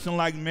and dressing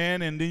like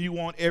men, and then you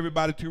want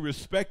everybody to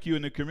respect you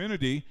in the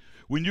community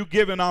when you're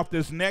giving off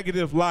this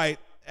negative light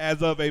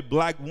as of a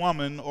black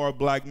woman or a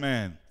black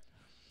man.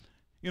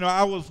 You know,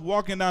 I was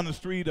walking down the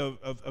street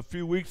a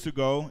few weeks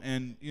ago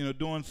and, you know,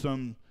 doing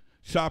some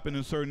shopping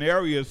in certain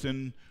areas,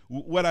 and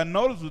what I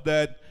noticed was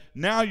that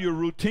now you're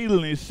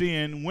routinely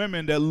seeing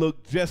women that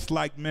look just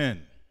like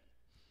men.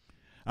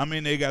 I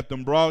mean, they got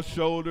them broad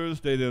shoulders,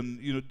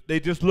 they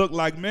just look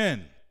like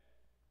men.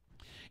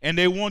 And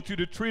they want you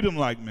to treat them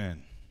like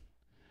men.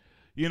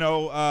 You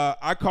know,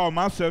 I call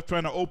myself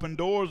trying to open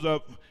doors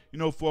up, you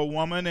know, for a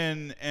woman,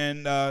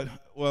 and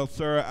well,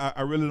 sir,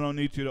 I really don't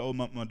need you to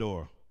open up my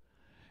door.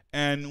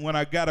 And when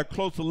I got a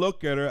closer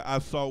look at her, I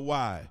saw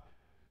why.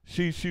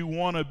 She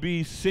want to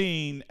be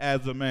seen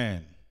as a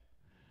man.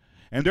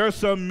 And there are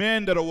some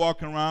men that are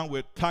walking around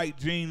with tight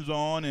jeans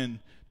on and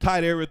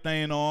tight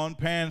everything on,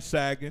 pants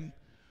sagging,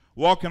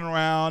 walking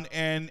around,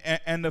 and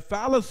the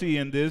fallacy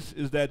in this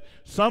is that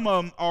some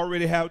of them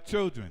already have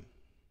children.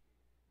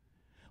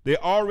 They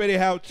already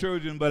have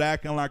children but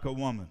acting like a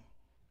woman,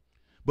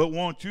 but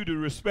want you to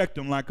respect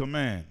them like a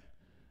man.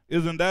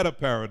 Isn't that a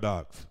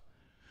paradox?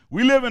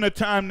 We live in a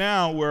time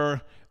now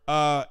where,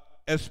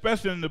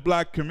 especially in the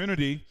black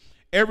community,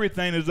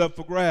 everything is up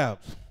for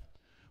grabs.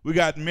 We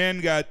got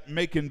men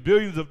making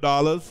billions of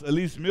dollars, at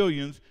least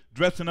millions,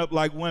 dressing up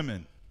like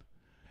women,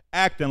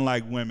 acting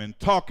like women,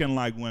 talking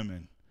like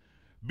women,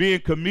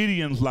 being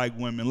comedians like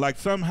women. Like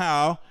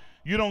somehow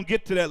you don't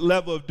get to that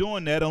level of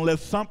doing that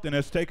unless something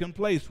has taken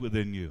place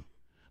within you.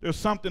 There's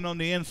something on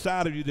the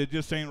inside of you that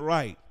just ain't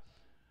right.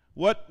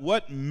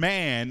 What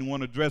man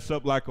want to dress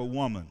up like a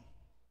woman?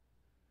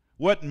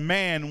 What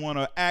man want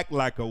to act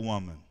like a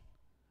woman?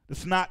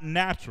 It's not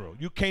natural.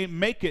 You can't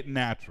make it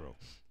natural.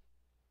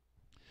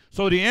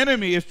 So the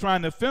enemy is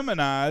trying to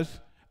feminize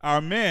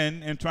our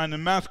men and trying to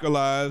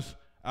masculinize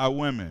our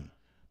women.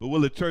 But will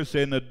the church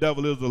say, the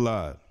devil is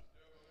alive?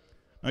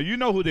 Now, you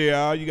know who they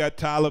are. You got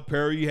Tyler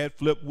Perry, you had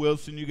Flip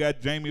Wilson, you got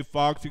Jamie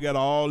Foxx, you got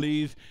all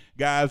these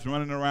guys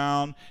running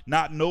around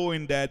not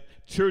knowing that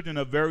children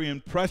are very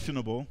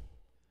impressionable.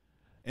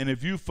 And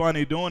if you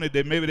funny doing it,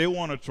 then maybe they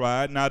want to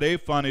try it. Now they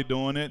funny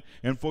doing it,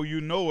 and before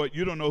you know it,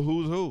 you don't know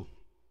who's who.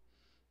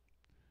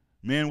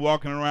 Men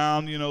walking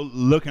around, you know,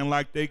 looking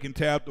like they can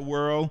tap the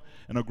world,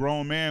 and a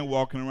grown man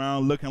walking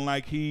around looking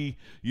like he,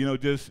 you know,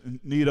 just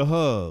need a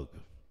hug.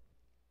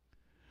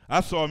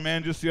 I saw a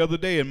man just the other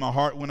day, and my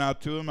heart went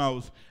out to him. I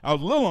was a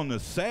little on the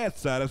sad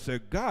side. I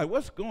said, God,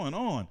 what's going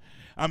on?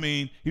 I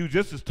mean, he was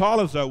just as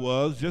tall as I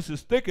was, just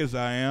as thick as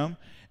I am,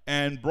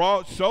 and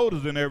broad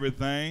shoulders and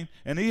everything,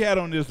 and he had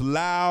on this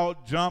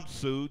loud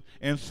jumpsuit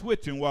and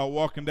switching while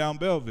walking down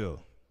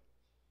Belleville.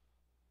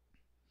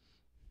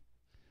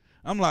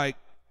 I'm like,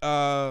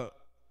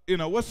 you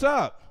know, what's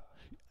up?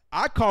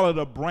 I call it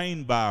a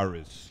brain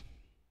virus,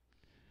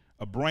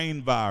 a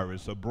brain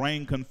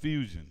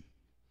confusion,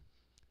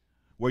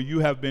 where you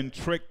have been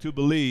tricked to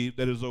believe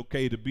that it's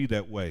okay to be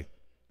that way.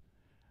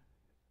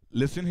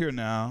 Listen here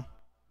now.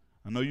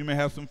 I know you may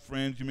have some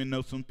friends, you may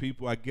know some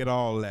people, I get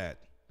all that.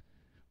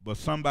 But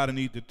somebody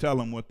needs to tell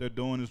them what they're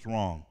doing is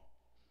wrong.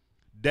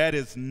 that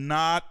is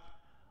not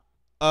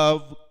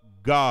of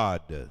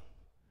God.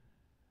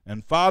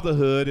 And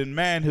fatherhood and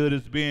manhood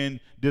is being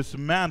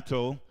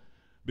dismantled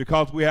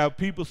because we have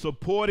people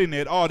supporting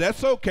it. Oh,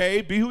 that's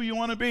okay. Be who you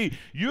want to be.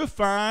 You're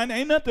fine.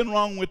 Ain't nothing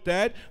wrong with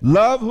that.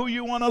 Love who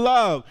you want to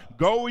love.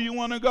 Go where you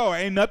want to go.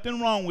 Ain't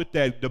nothing wrong with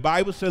that. The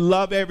Bible said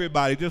love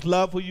everybody. Just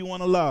love who you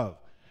want to love.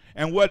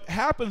 And what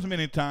happens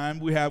many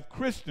times, we have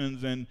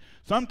Christians and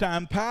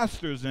sometimes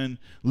pastors and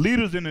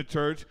leaders in the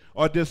church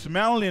are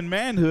dismantling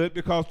manhood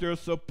because they're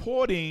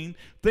supporting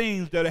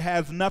things that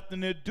has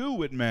nothing to do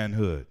with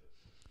manhood.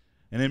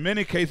 And in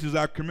many cases,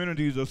 our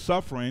communities are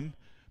suffering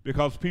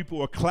because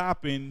people are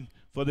clapping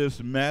for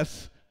this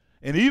mess,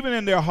 and even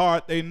in their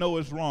heart, they know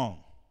it's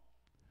wrong.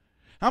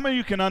 How many of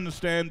you can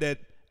understand that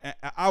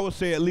I would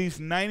say at least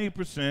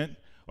 90%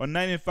 or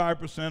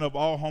 95% of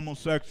all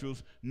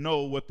homosexuals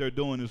know what they're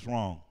doing is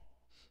wrong?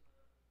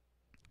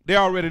 They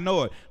already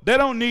know it. They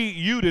don't need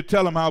you to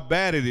tell them how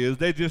bad it is.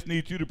 They just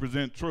need you to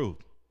present truth.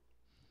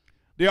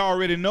 They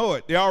already know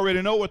it. They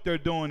already know what they're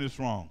doing is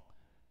wrong.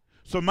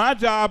 So my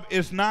job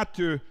is not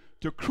to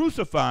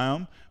crucify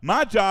them.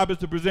 My job is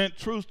to present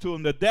truth to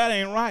them that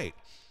ain't right,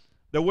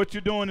 that what you're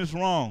doing is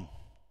wrong,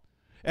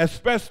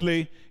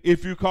 especially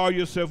if you call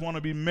yourself want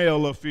to be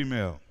male or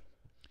female.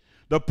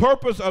 The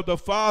purpose of the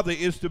father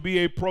is to be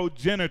a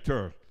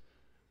progenitor.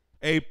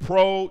 A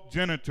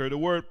progenitor. The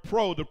word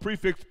pro, the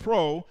prefix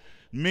pro,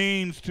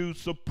 means to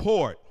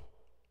support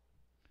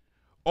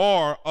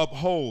or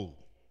uphold.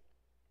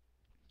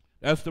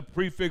 That's the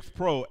prefix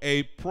pro,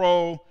 a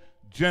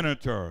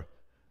progenitor.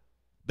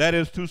 That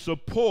is to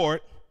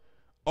support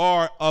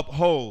or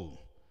uphold.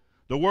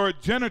 The word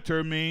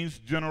genitor means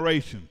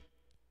generation.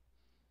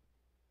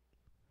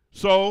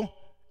 So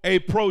a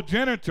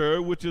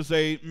progenitor, which is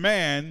a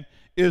man,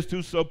 is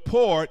to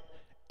support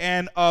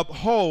and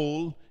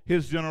uphold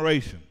his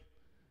generation.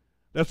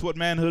 That's what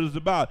manhood is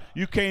about.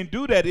 You can't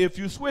do that if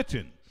you're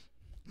switching.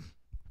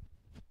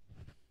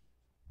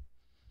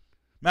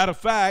 Matter of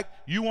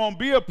fact, you won't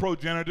be a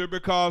progenitor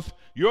because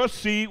your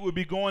seed will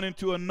be going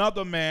into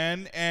another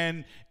man,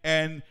 and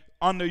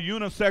under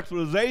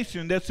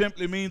unisexualization, that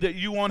simply means that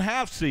you won't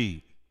have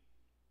seed.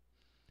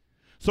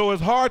 So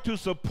it's hard to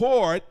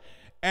support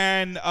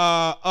and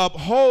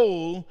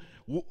uphold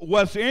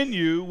what's in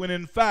you when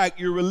in fact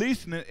you're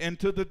releasing it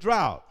into the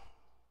drought.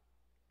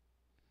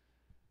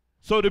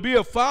 So to be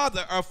a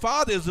father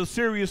is a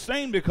serious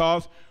thing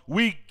because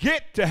we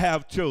get to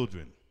have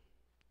children.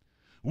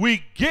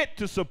 We get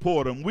to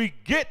support them. We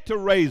get to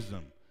raise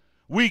them.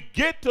 We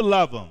get to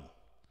love them.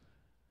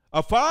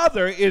 A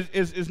father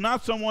is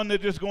not someone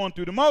that's just going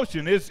through the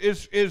motion.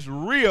 It's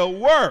real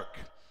work.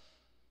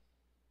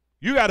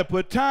 You got to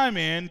put time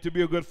in to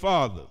be a good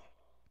father.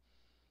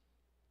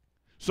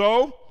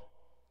 So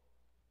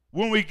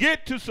when we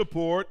get to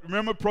support,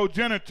 remember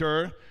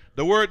progenitor,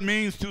 the word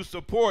means to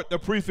support. The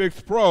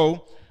prefix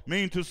pro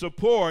means to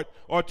support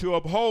or to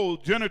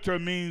uphold. Genitor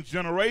means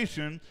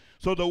generation.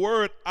 So the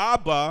word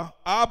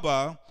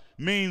Abba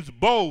means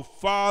both.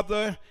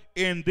 Father,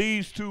 in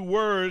these two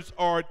words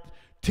are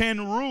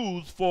 10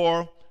 rules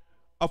for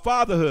a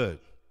fatherhood.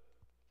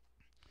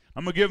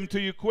 I'm going to give them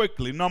to you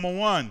quickly. Number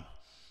one,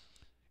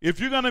 if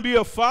you're going to be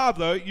a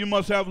father, you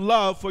must have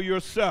love for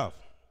yourself.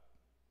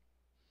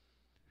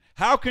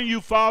 How can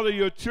you father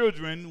your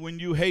children when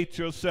you hate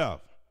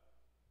yourself?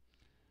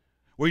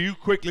 Well, you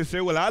quickly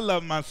say, well, I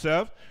love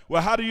myself.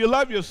 Well, how do you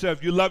love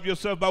yourself? You love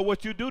yourself by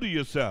what you do to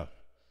yourself.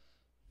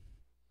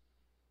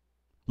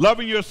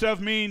 Loving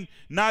yourself means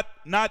not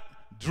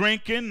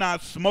drinking,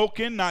 not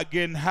smoking, not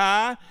getting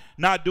high,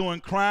 not doing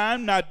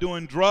crime, not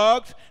doing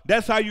drugs.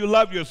 That's how you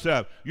love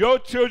yourself. Your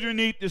children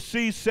need to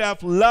see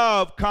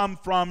self-love come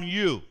from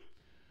you.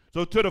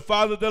 So to the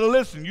fathers that are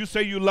listening, you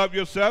say you love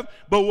yourself,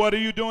 but what are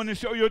you doing to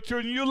show your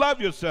children you love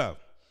yourself?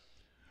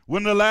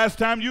 When the last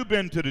time you've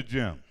been to the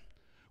gym?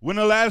 When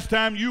the last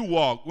time you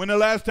walked? When the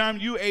last time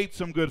you ate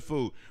some good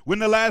food? When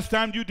the last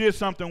time you did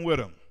something with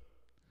them?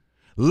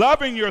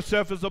 Loving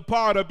yourself is a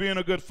part of being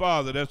a good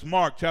father. That's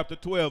Mark chapter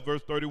 12,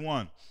 verse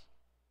 31.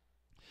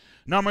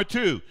 Number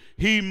two,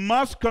 he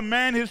must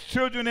command his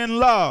children in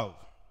love.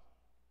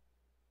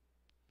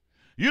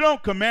 You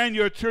don't command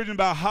your children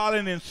by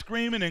hollering and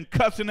screaming and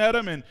cussing at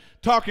them and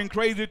talking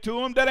crazy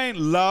to them. That ain't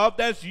love,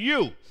 that's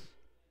you.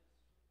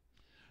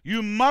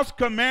 You must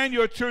command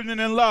your children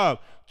in love.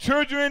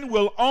 Children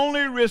will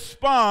only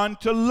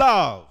respond to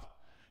love.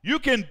 You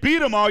can beat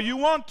them all you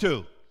want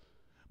to,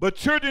 but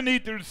children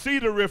need to see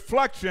the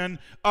reflection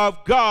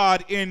of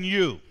God in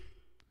you.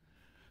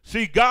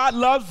 See, God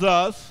loves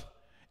us,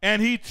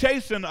 and he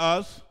chastens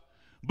us,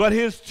 but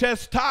his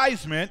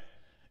chastisement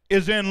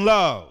is in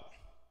love.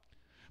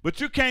 But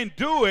you can't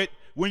do it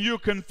when you're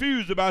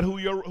confused about who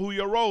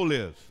your role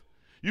is.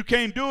 You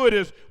can't do it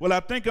as, well, I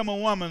think I'm a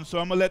woman, so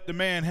I'm going to let the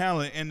man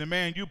handle it, and the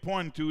man you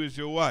point to is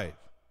your wife.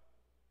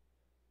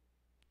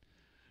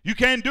 You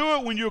can't do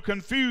it when you're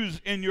confused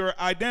in your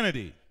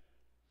identity.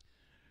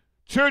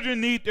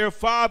 Children need their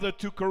father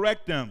to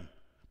correct them,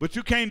 but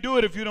you can't do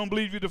it if you don't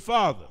believe you're the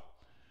father.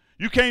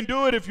 You can't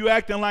do it if you're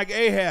acting like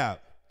Ahab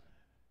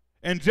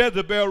and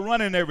Jezebel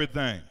running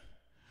everything.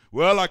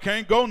 Well, I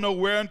can't go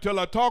nowhere until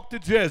I talk to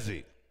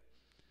Jezzy.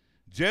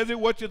 Jezzy,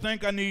 what you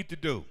think I need to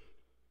do?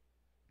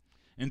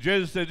 And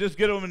Jezzy said, just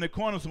get over in the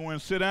corner somewhere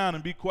and sit down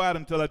and be quiet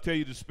until I tell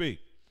you to speak.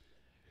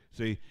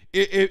 See,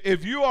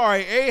 if you are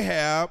an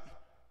Ahab,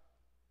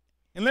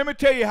 and let me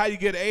tell you how you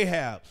get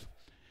Ahabs.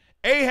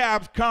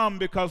 Ahabs come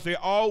because they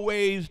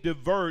always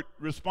divert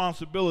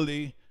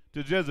responsibility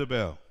to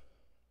Jezebel.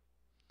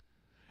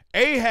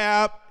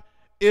 Ahab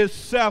is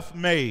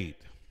self-made.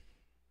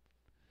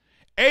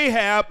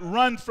 Ahab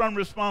runs from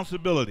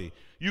responsibility.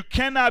 You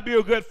cannot be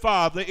a good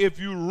father if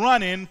you're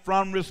running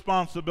from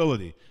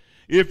responsibility.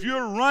 If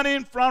you're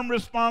running from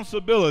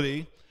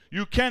responsibility,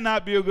 you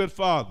cannot be a good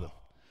father.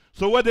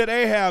 So what did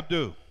Ahab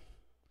do?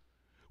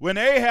 When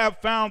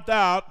Ahab found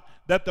out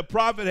that the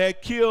prophet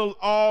had killed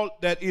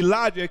that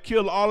Elijah had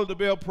killed all of the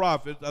Baal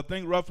prophets, I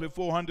think roughly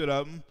 400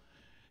 of them,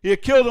 he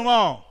had killed them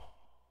all.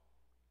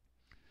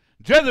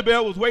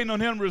 Jezebel was waiting on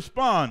him to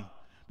respond.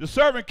 The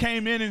servant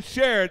came in and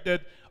shared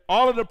that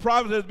all of the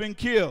prophets had been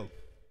killed.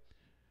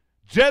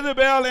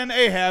 Jezebel and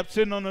Ahab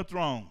sitting on the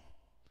throne.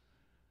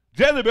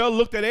 Jezebel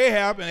looked at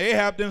Ahab, and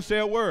Ahab didn't say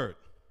a word.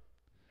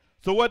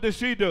 So what did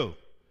she do?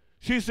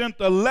 She sent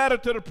a letter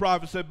to the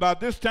prophet, said, by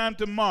this time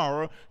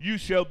tomorrow, you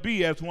shall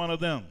be as one of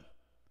them.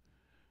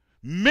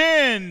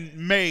 Men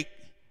make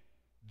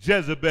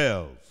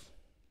Jezebels.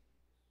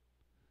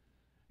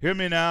 Hear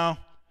me now.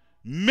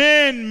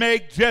 Men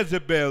make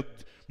Jezebels.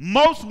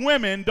 Most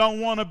women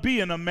don't want to be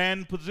in a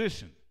man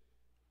position.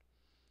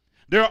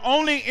 They're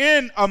only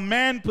in a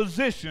man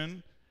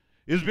position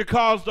is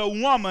because the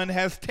woman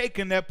has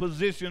taken that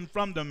position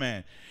from the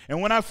man.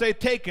 And when I say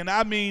taken,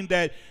 I mean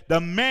that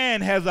the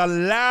man has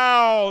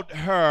allowed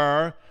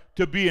her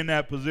to be in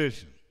that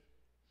position.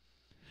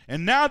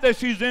 And now that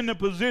she's in the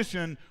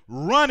position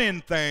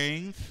running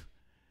things,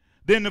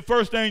 then the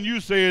first thing you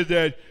say is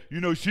that,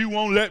 she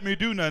won't let me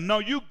do nothing. No,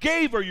 you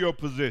gave her your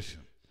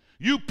position.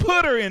 You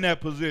put her in that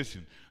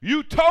position.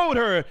 You told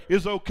her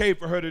it's okay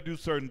for her to do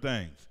certain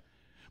things.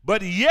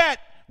 But yet,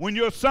 when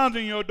your sons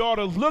and your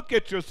daughters look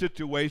at your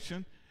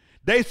situation,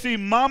 they see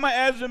mama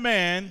as a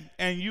man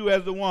and you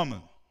as a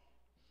woman.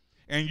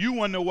 And you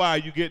wonder why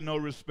you get no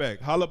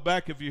respect. Holler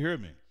back if you hear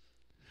me.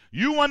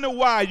 You wonder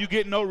why you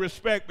get no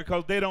respect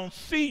because they don't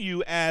see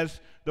you as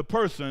the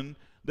person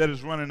that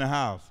is running the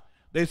house.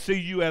 They see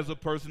you as a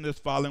person that's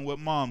following what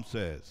mom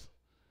says.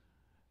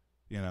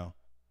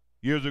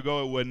 Years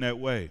ago it wasn't that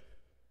way.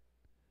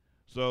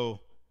 So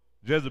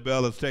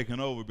Jezebel has taken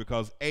over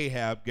because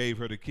Ahab gave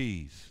her the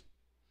keys.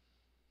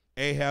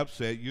 Ahab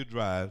said, you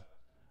drive,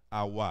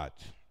 I'll watch.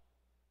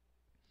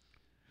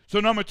 So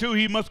number 2,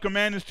 he must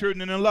command his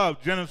children in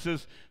love.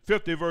 Genesis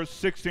 50, verse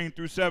 16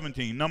 through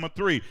 17. Number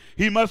 3,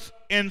 he must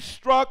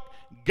instruct,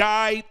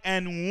 guide,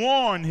 and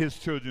warn his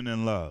children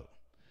in love.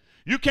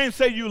 You can't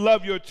say you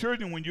love your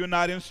children when you're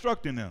not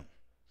instructing them.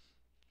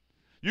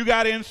 You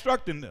got to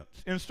instruct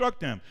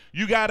them.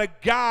 You got to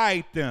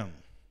guide them.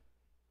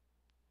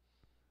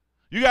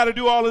 You got to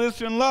do all of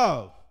this in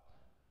love.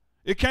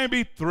 It can't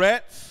be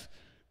threats.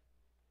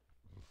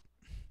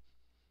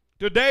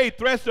 Today,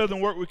 threats doesn't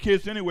work with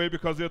kids anyway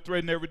because they're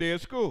threatened every day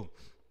at school.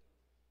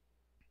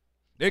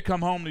 They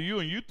come home to you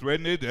and you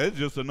threaten it. That's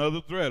just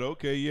another threat.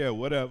 Okay, yeah,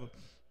 whatever.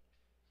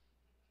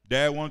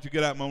 Dad, why don't you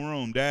get out my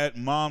room? Dad,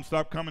 Mom,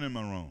 stop coming in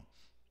my room.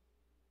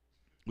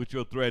 With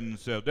your threatening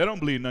self. They don't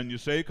believe nothing you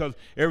say because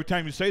every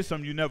time you say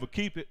something, you never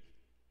keep it.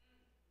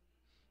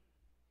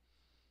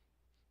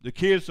 The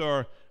kids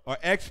are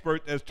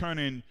expert at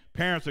turning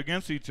parents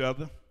against each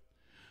other.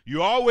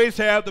 You always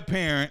have the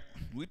parent.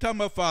 We're talking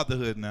about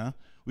fatherhood now.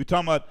 We're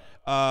talking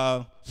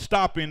about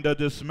stopping the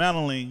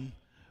dismantling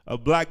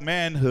of black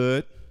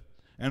manhood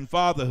and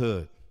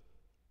fatherhood.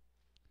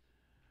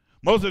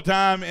 Most of the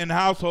time in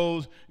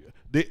households,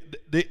 the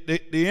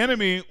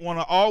enemy want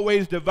to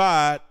always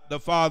divide the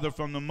father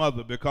from the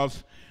mother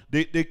because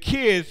the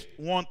kids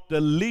want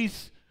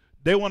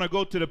they want to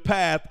go to the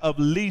path of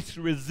least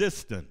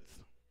resistance.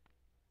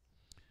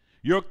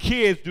 Your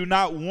kids do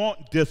not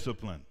want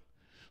discipline.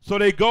 So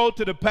they go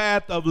to the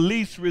path of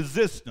least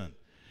resistance.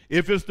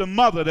 If it's the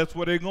mother, that's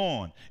where they're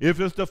going. If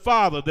it's the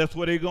father, that's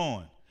where they're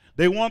going.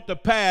 They want the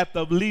path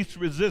of least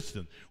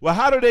resistance. Well,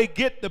 how do they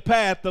get the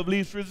path of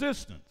least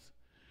resistance?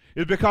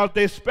 It's because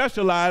they're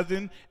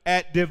specializing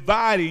at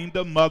dividing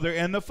the mother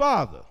and the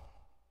father.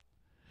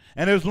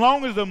 And as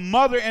long as the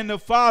mother and the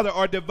father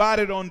are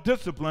divided on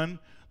discipline,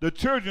 the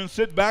children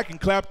sit back and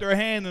clap their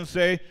hands and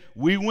say,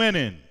 we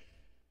winning.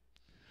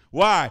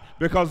 Why?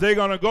 Because they're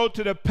going to go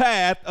to the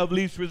path of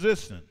least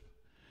resistance.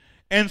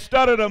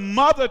 Instead of the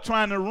mother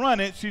trying to run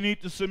it, she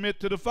needs to submit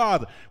to the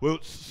father. Well,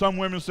 some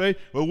women say,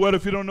 well, what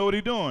if you don't know what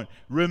he's doing?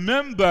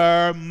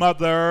 Remember,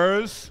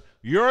 mothers,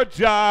 your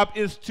job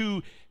is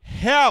to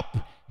help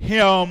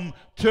him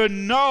to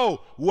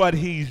know what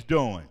he's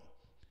doing.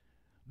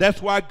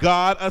 That's why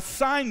God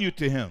assigned you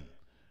to him.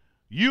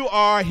 You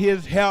are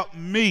his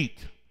helpmeet.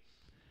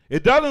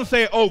 It doesn't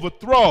say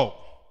overthrow.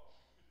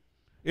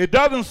 It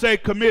doesn't say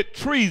commit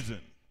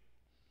treason.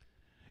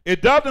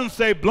 It doesn't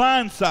say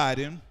blindside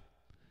him.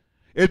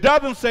 It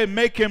doesn't say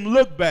make him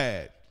look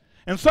bad.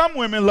 And some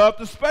women love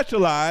to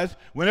specialize.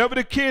 Whenever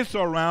the kids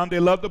are around,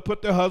 they love to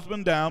put their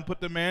husband down, put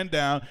the man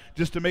down,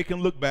 just to make him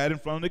look bad in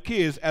front of the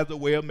kids as a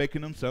way of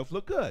making themselves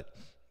look good.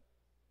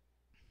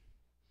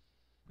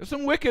 There's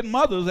some wicked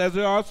mothers as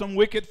there are some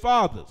wicked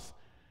fathers.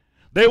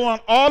 They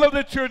want all of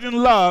the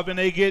children love, and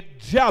they get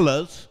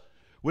jealous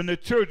when the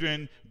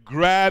children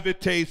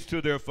gravitates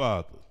to their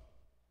father.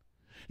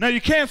 Now,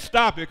 you can't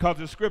stop it because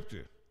it's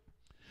Scripture.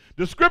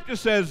 The Scripture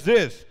says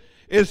this.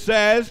 It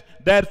says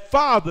that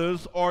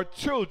fathers are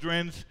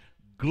children's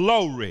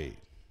glory.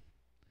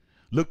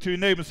 Look to your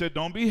neighbor and say,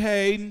 don't be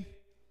hating.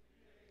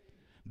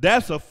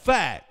 That's a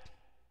fact.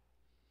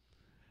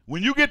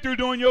 When you get through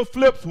doing your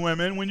flips,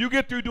 women, when you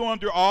get through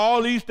doing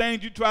all these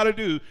things you try to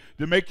do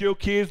to make your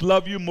kids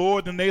love you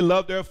more than they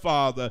love their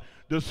father,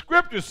 the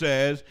Scripture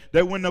says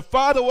that when the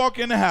father walk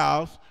in the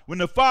house, when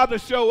the father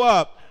show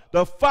up,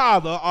 the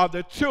father are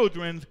the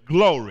children's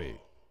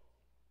glory.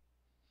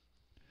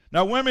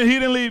 Now, women, he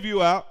didn't leave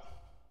you out.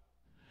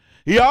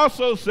 He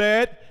also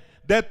said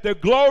that the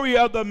glory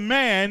of the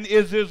man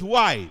is his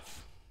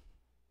wife.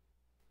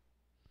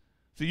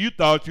 See, you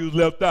thought you was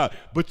left out,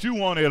 but you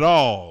want it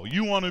all.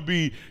 You want to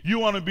be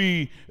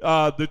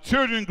the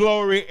children's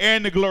glory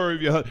and the glory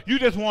of your husband. You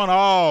just want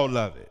all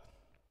of it.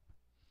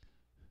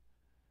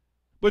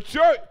 But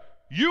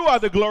you are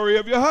the glory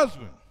of your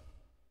husband.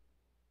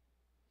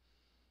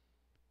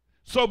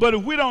 So, but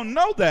if we don't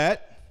know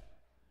that,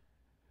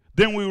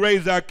 then we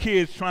raise our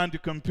kids trying to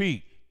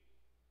compete.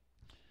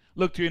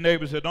 Look to your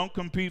neighbor and say, don't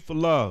compete for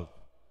love.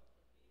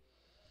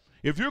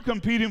 If you're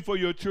competing for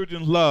your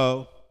children's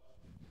love,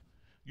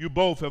 you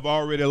both have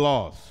already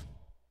lost.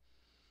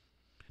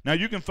 Now,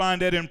 you can find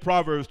that in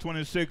Proverbs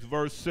 26,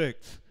 verse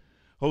 6,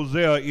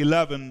 Hosea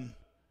 11,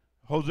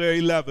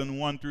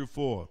 1 through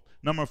 4.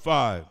 Number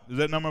 5. Is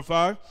that number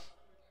 5?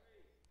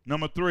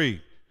 Number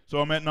 3.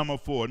 So I'm at number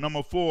 4.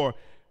 Number 4,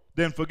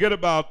 then forget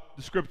about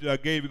the scripture I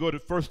gave you. Go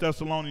to 1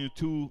 Thessalonians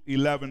 2,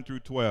 11 through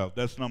 12.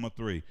 That's number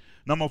 3.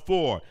 Number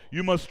 4,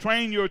 you must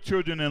train your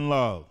children in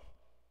love.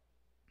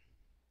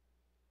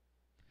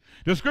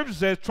 The scripture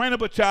says, train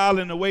up a child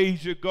in the way he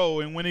should go,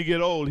 and when he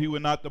get old, he will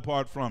not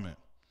depart from it.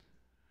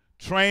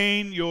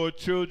 Train your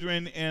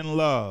children in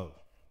love.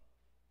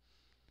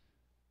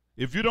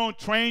 If you don't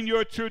train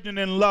your children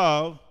in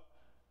love,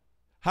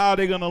 how are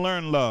they going to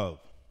learn love?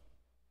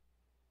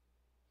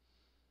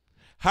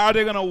 How are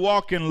they going to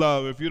walk in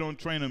love if you don't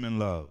train them in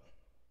love?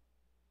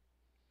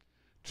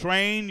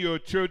 Train your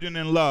children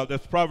in love.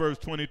 That's Proverbs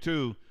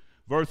 22,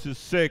 verses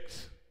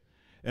 6,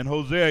 and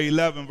Hosea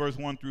 11, verse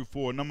 1 through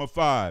 4. Number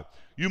 5,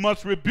 you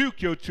must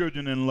rebuke your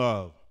children in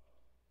love.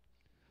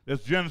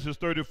 That's Genesis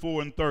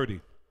 34 and 30.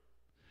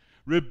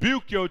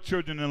 Rebuke your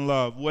children in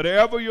love.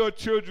 Whatever your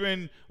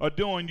children are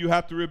doing, you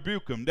have to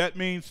rebuke them. That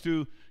means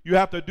you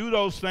have to do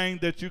those things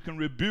that you can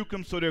rebuke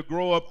them so they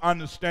grow up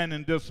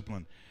understanding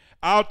discipline.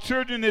 Our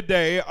children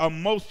today,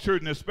 most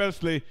children,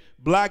 especially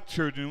black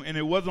children, and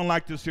it wasn't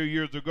like this here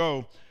years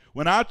ago,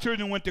 when our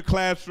children went to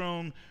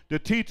classroom, the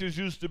teachers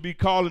used to be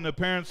calling the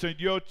parents saying,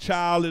 your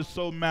child is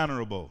so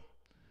mannerable.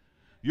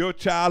 Your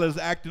child is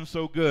acting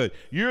so good.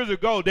 Years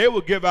ago, they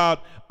would give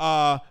out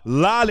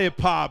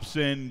lollipops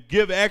and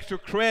give extra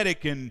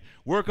credit and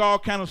work all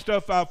kind of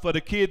stuff out for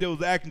the kid that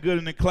was acting good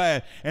in the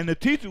class. And the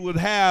teacher would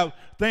have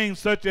things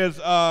such as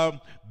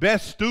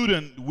Best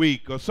Student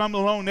Week or something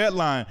along that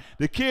line.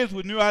 The kids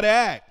would know how to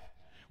act.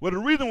 Well, the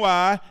reason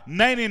why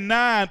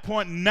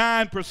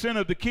 99.9%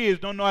 of the kids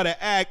don't know how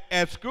to act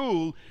at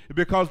school is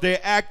because they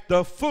act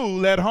the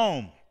fool at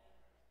home.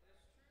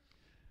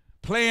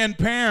 Playing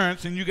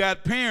parents, and you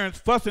got parents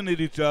fussing at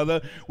each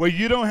other where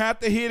you don't have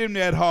to hit him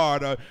that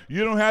hard or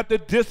you don't have to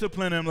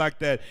discipline him like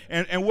that.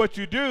 And what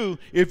you do,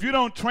 if you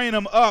don't train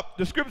him up,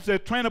 the scripture says,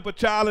 train up a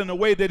child in the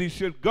way that he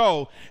should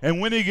go, and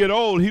when he get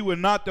old, he will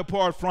not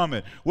depart from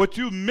it. What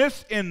you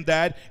miss in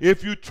that,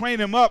 if you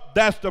train him up,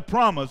 that's the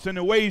promise. In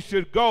the way he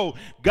should go,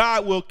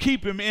 God will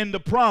keep him in the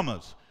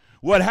promise.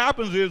 What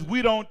happens is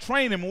we don't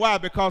train him. Why?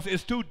 Because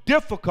it's too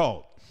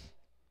difficult.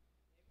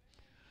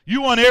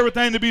 You want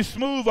everything to be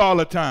smooth all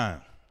the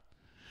time.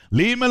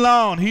 Leave him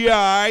alone. He all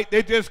right.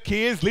 They're just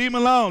kids. Leave him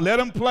alone. Let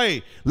them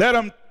play. Let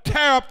them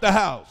tear up the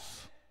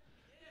house.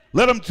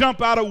 Let them jump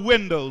out of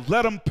windows.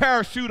 Let them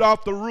parachute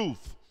off the roof.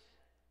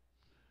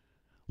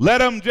 Let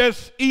them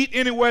just eat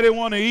anywhere they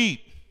want to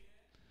eat.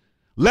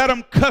 Let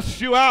them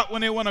cuss you out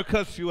when they want to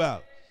cuss you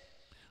out.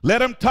 Let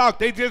them talk.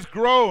 They just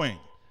growing.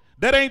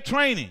 That ain't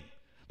training.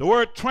 The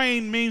word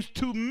train means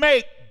to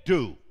make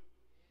do.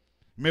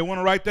 You may want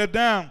to write that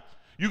down.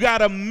 You got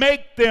to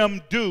make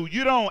them do.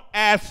 You don't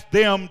ask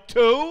them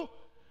to.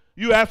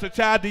 You ask a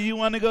child, do you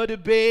want to go to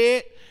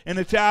bed? And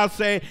the child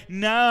say,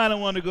 no, I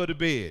don't want to go to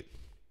bed.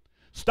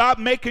 Stop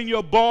making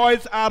your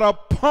boys out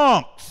of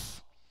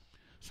punks.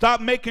 Stop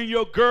making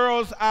your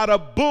girls out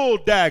of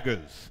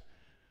bulldaggers.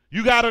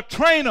 You got to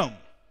train them.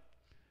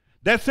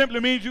 That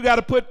simply means you got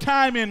to put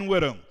time in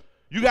with them.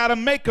 You got to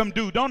make them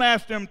do. Don't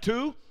ask them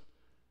to.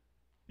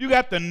 You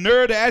got the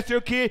nerve to ask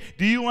your kid,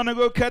 do you want to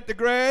go cut the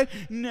grass?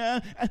 No,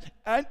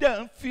 I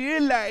don't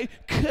feel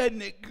like cutting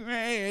the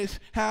grass.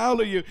 How old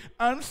are you?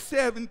 I'm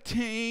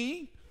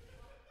 17.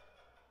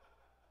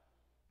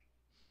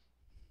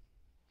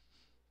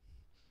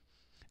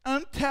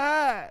 I'm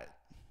tired.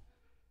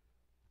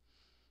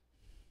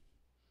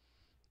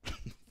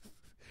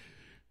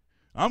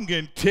 I'm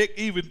getting ticked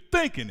even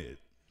thinking it.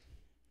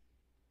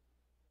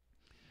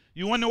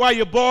 You wonder why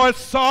your boy's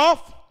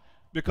soft?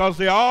 Because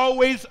they're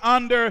always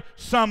under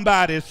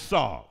somebody's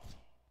soft.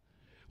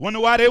 Wonder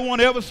why they won't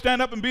ever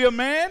stand up and be a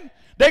man?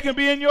 They can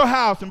be in your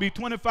house and be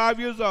 25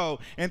 years old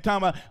and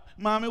talking about,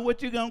 Mommy,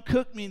 what you gonna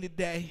cook me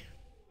today?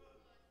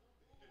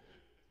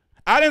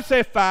 I didn't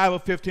say 5 or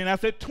 15, I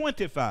said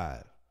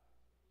 25.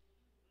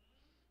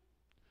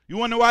 You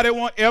wonder why they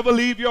won't ever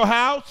leave your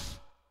house?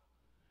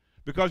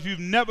 Because you've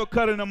never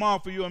cut them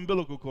off for your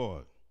umbilical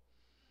cord.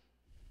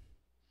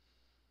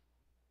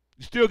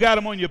 You still got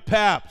them on your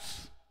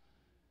paps.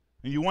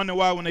 And you wonder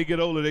why when they get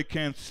older they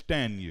can't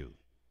stand you.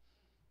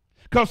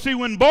 Because see,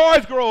 when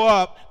boys grow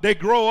up, they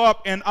grow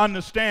up and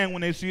understand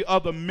when they see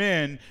other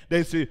men,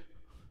 they say,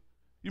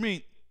 you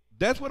mean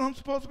that's what I'm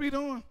supposed to be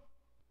doing?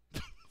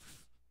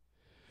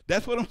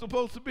 That's what I'm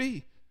supposed to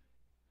be.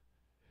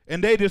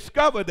 And they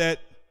discover that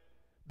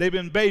they've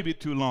been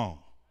babied too long.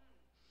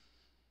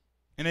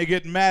 And they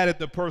get mad at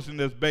the person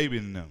that's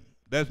babying them.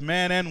 That's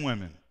men and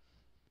women.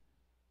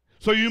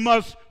 So you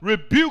must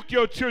rebuke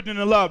your children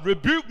in love.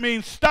 Rebuke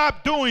means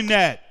stop doing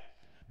that.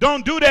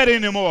 Don't do that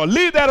anymore.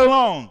 Leave that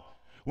alone.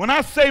 When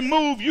I say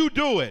move, you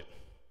do it.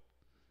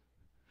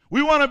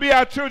 We want to be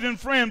our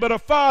children's friend, but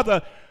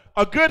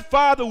a good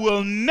father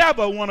will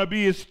never want to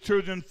be his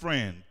children's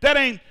friend. That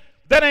ain't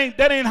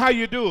how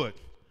you do it.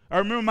 I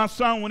remember my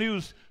son when he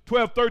was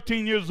 12,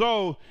 13 years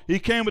old, he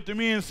came up to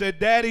me and said,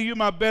 Daddy, you're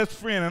my best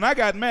friend. And I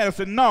got mad. I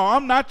said, no,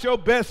 I'm not your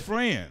best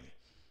friend.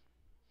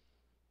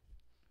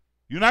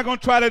 You're not going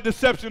to try that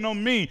deception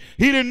on me.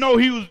 He didn't know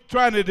he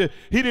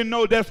didn't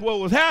know that's what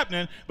was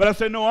happening. But I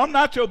said, no, I'm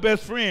not your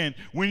best friend.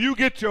 When you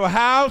get your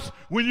house,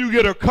 when you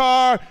get a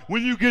car,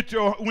 when you get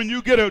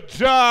a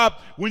job,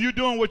 when you're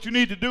doing what you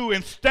need to do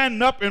and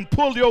stand up and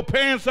pull your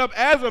pants up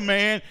as a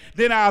man,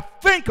 then I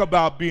think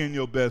about being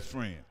your best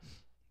friend.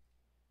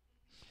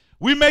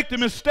 We make the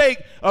mistake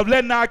of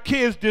letting our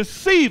kids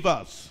deceive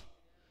us.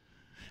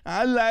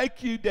 I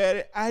like you,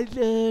 Daddy. I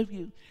love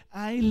you.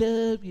 I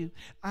love you.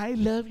 I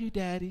love you,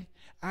 Daddy.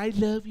 I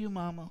love you,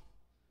 Mama.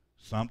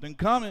 Something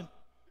coming.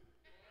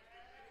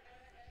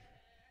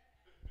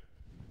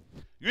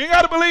 You ain't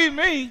got to believe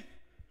me.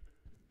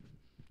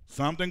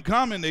 Something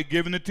coming. They're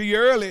giving it to you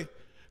early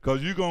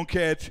because you're going to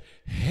catch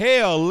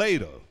hell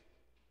later.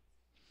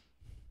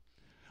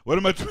 What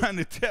am I trying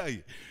to tell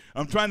you?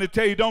 I'm trying to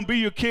tell you, don't be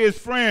your kids'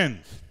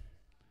 friends.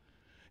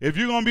 If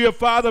you're going to be a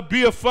father,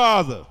 be a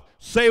father.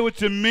 Say what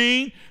you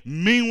mean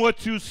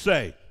what you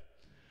say.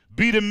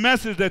 Be the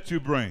message that you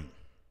bring.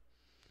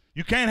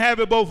 You can't have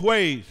it both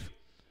ways.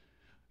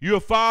 You're a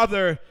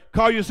father,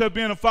 call yourself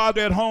being a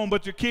father at home,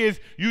 but your kids,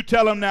 you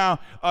tell them now,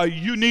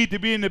 you need to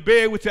be in the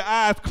bed with your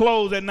eyes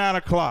closed at 9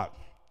 o'clock.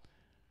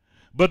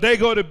 But they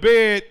go to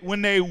bed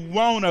when they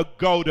want to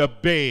go to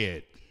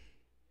bed.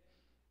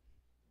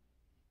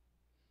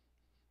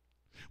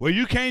 Well,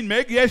 you can't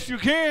make it. Yes, you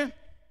can.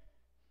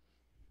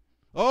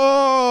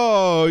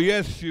 Oh,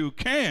 yes, you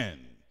can.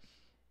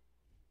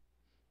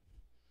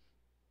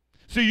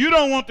 See, you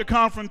don't want the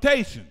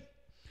confrontation.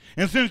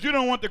 And since you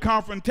don't want the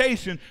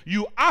confrontation,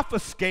 you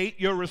obfuscate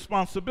your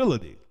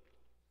responsibility.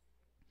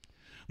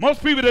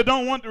 Most people that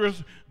don't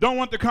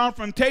want the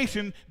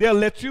confrontation, they'll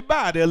let you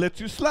by. They'll let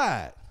you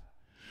slide.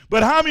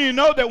 But how many of you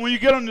know that when you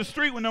get on the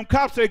street, when them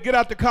cops say, get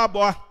out the car,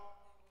 boy,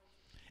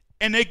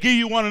 and they give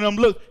you one of them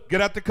looks,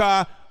 get out the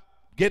car,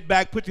 get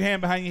back, put your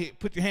hand behind your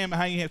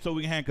head so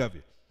we can handcuff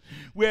you.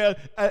 Well,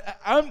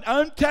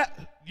 I'm tired.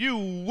 You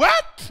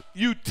what?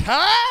 You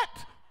tired?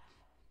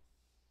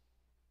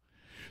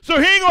 So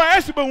he ain't going to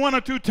ask you but 1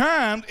 or 2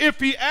 times. If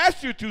he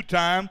asks you 2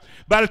 times,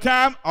 by the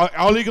time,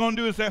 all he going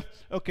to do is say,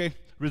 okay,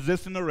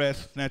 resisting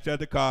arrest, snatch out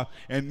the car.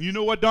 And you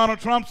know what Donald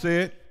Trump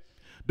said?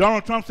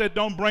 Donald Trump said,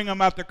 don't bring him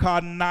out the car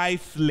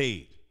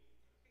nicely.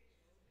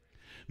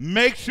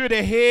 Make sure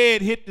the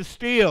head hit the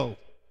steel.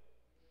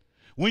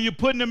 When you're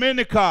putting them in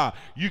the car,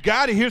 you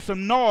got to hear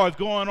some noise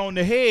going on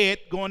the head,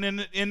 going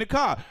in the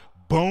car.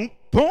 Boom,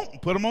 boom,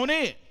 put them on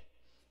in.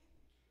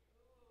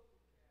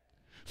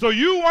 So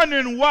you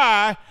wondering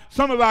why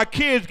some of our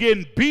kids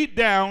getting beat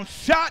down,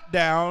 shot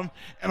down,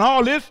 and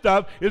all this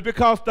stuff is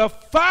because the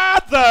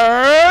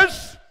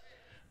fathers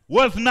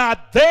was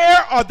not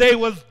there, or they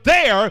was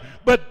there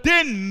but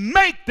didn't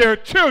make their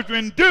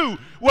children do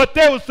what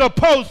they were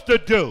supposed to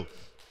do.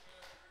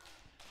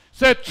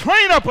 Said,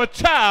 train up a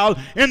child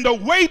in the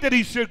way that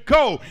he should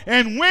go,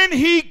 and when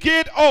he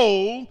get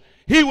old,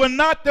 he will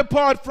not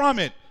depart from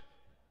it.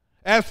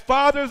 As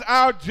fathers,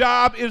 our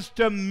job is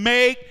to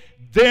make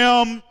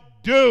them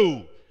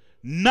do,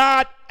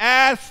 not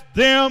ask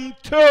them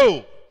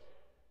to.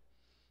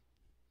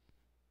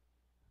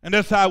 And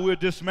that's how we're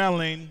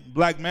dismantling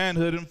black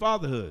manhood and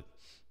fatherhood.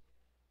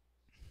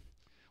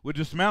 We're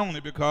dismantling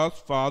it because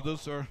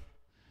fathers are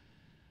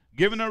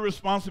giving a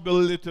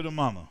responsibility to the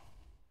mama.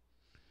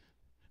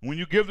 When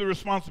you give the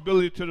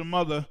responsibility to the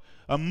mother,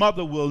 a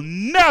mother will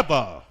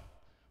never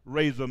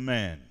raise a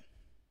man.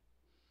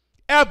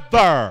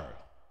 Ever.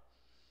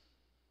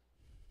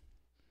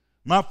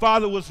 My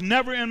father was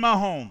never in my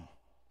home.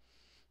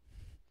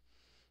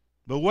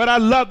 But what I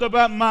loved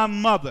about my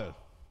mother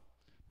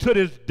to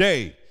this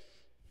day,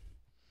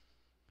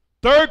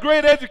 third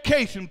grade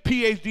education,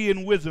 PhD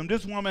in wisdom,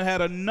 this woman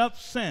had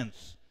enough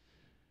sense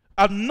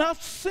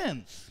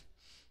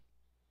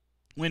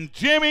when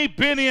Jimmy,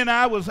 Benny, and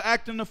I was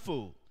acting the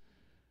fool,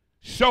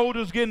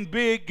 shoulders getting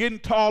big, getting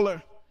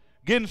taller,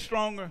 getting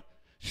stronger,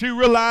 she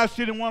realized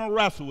she didn't want to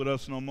wrestle with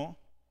us no more.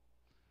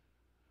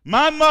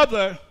 My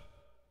mother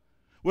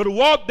would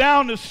walk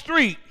down the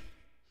street,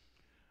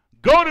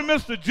 go to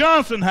Mr.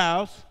 Johnson's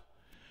house,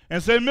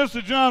 and say,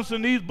 Mr.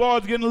 Johnson, these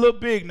boys getting a little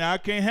big now. I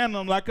can't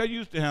handle them like I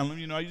used to handle them.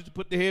 You know, I used to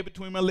put the head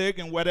between my leg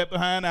and wear that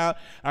behind out.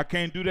 I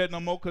can't do that no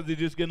more because they're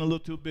just getting a little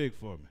too big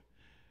for me.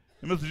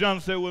 And Mr.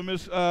 Johnson said, well,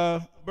 Miss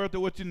Bertha,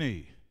 what you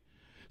need?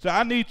 So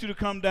I need you to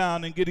come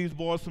down and get these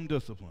boys some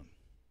discipline.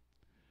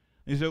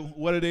 He said,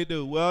 what do they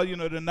do? Well, you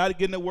know, they're not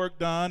getting the work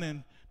done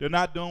and they're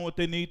not doing what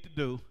they need to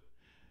do.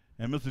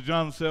 And Mr.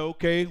 Johnson said,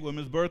 okay, well,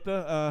 Miss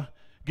Bertha,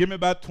 give me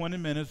about 20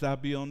 minutes. I'll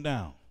be on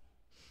down.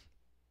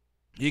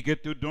 He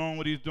get through doing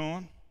what he's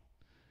doing.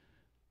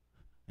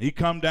 He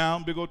come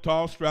down, big old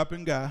tall,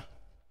 strapping guy.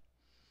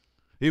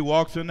 He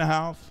walks in the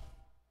house,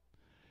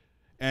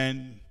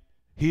 and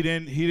he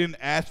didn't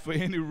ask for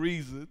any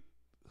reason.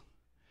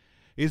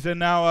 He said,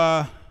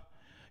 now,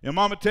 your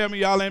mama tell me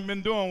y'all ain't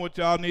been doing what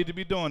y'all need to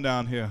be doing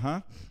down here,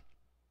 huh?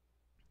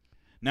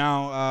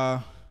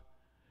 Now,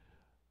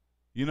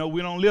 you know,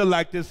 we don't live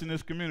like this in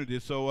this community,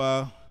 so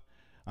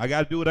I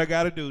got to do what I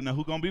got to do. Now,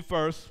 who's going to be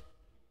first?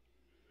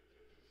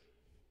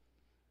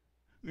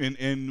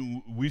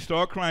 And we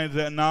start crying.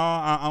 That no,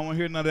 I don't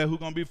hear none of that. Who's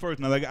gonna be first?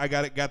 Now I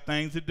got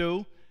things to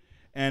do,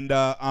 and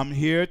I'm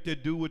here to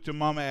do what your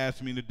mama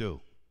asked me to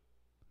do.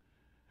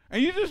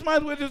 And you just might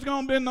as well just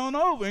gonna bend on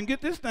over and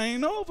get this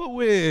thing over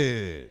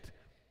with.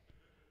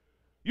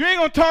 You ain't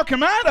gonna talk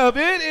him out of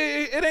it.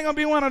 It ain't gonna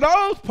be one of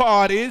those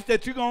parties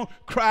that you're gonna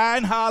cry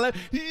and holler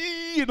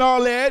and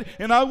all that.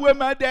 And I'm with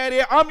my daddy.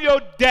 I'm your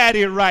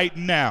daddy right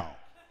now.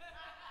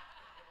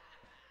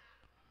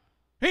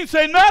 He didn't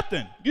say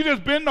nothing. You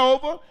just bend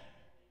over,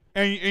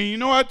 and you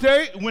know what I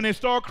tell you? When they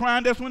start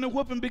crying, that's when the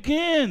whooping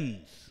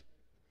begins.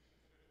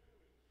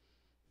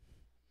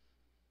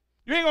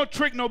 You ain't going to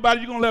trick nobody.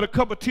 You're going to let a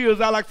couple tears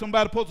out like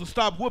somebody supposed to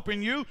stop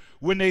whooping you.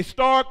 When they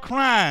start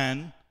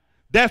crying,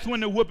 that's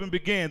when the whooping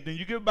begins. Then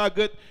you give about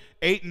good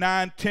 8,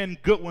 9, 10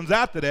 good ones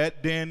after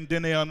that, then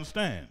they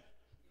understand.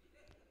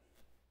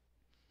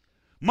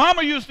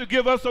 Mama used to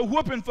give us a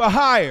whooping for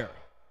hire.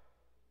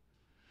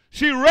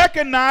 She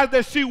recognized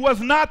that she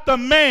was not the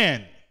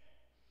man,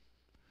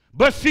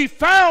 but she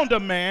found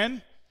a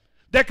man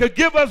that could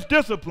give us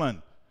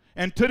discipline.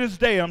 And to this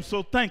day, I'm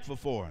so thankful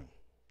for him.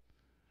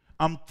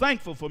 I'm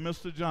thankful for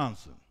Mr.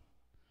 Johnson.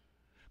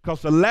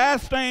 Because the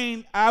last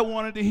thing I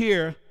wanted to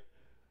hear,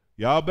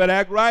 y'all better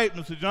act right,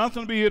 Mr.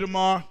 Johnson will be here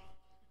tomorrow.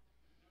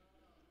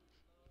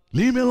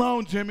 Leave me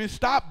alone, Jimmy.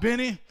 Stop,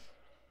 Benny.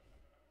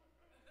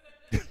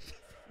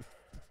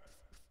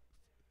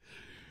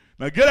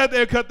 Now get out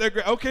there and cut that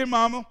grass. Okay,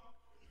 mama.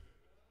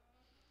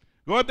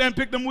 Go out there and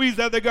pick them weeds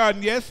out of the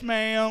garden. Yes,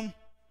 ma'am.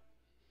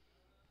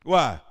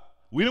 Why?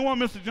 We don't want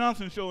Mr.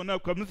 Johnson showing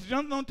up because Mr.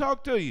 Johnson don't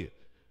talk to you.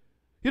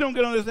 He don't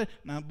get on there and say,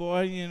 now,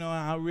 boy, you know,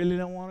 I really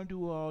don't want to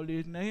do all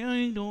this. Now, he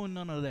ain't doing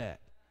none of that.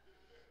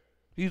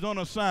 He's on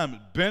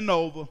assignment. Bend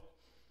over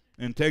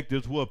and take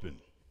this whooping.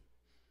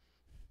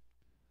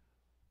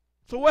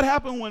 So what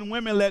happened when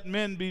women let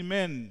men be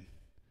men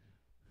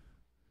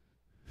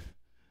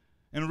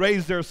and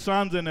raise their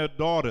sons and their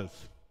daughters?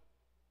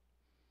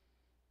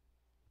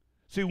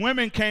 See,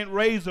 women can't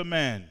raise a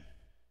man.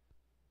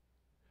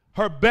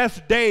 Her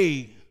best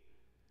day,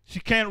 she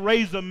can't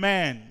raise a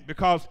man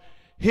because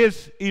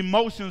his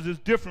emotions is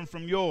different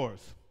from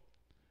yours.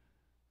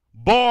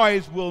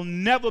 Boys will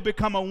never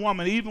become a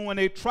woman. Even when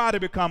they try to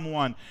become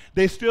one,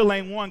 they still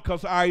ain't one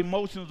because our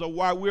emotions are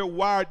wired. We're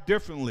wired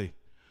differently.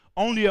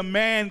 Only a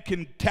man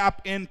can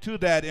tap into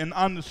that and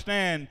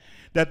understand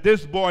that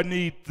this boy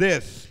needs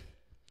this.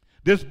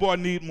 This boy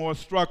needs more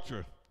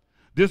structure.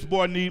 This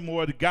boy needs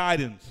more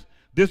guidance.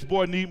 This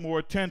boy needs more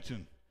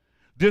attention.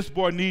 This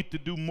boy needs to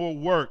do more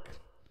work.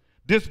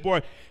 This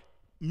boy,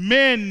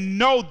 men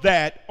know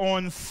that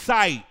on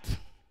sight.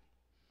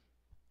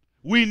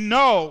 We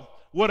know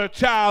what a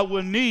child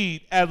will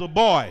need as a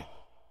boy.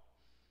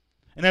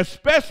 And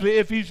especially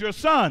if he's your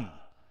son.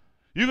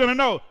 You're going to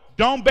know,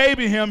 don't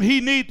baby him, he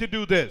needs to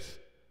do this.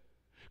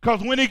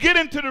 Because when he get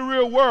into the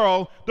real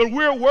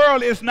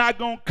world is not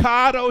going to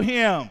coddle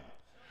him.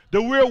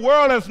 The real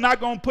world is not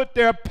going to put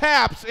their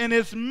paps in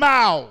his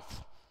mouth.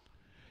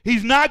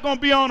 He's not going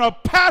to be on a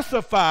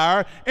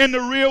pacifier in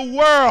the real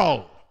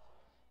world.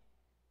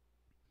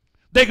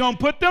 They're going to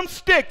put them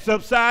sticks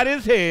upside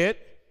his head.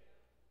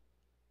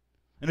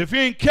 And if he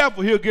ain't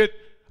careful, he'll get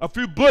A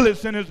few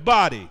bullets in his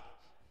body.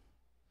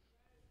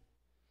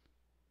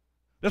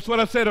 That's what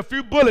I said, a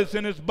few bullets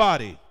in his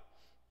body.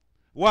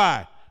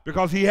 Why?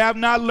 Because he have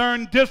not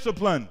learned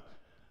discipline.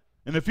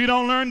 And if you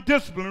don't learn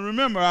discipline,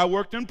 remember, I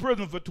worked in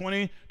prison for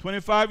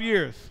 25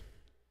 years.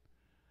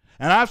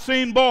 And I've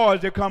seen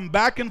boys that come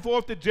back and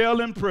forth to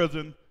jail and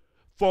prison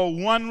for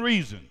one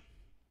reason: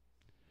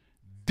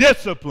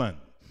 discipline.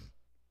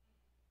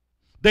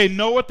 They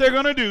know what they're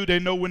going to do. They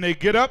know when they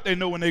get up. They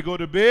know when they go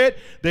to bed.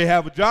 They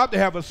have a job. They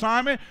have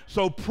assignment.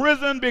 So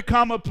prison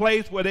become a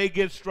place where they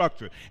get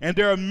structured. And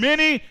there are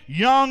many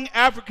young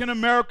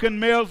African-American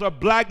males or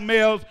black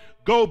males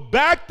go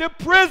back to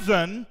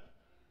prison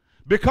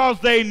because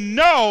they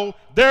know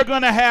they're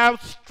going to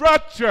have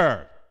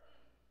structure.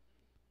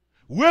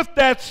 With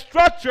that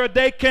structure,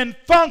 they can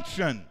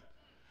function.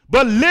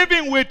 But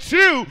living with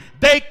you,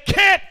 they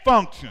can't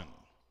function.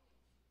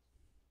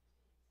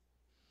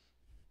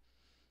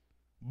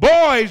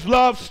 Boys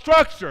love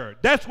structure.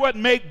 That's what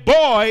makes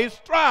boys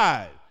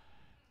thrive.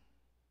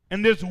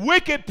 And this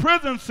wicked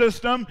prison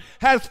system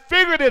has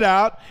figured it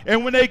out.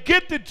 And when they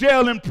get to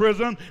jail and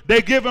prison,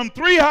 they give them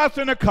 3 hots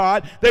in a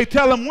cot. They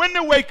tell them when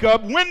to wake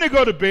up, when to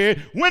go to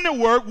bed, when to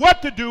work,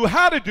 what to do,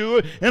 how to do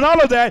it, and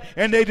all of that.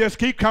 And they just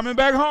keep coming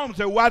back home.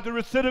 So why is the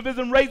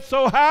recidivism rate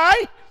so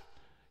high?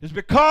 It's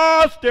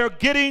because they're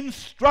getting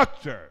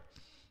structure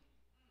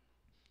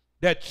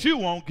that you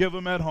won't give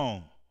them at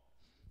home.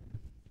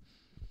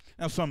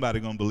 Now,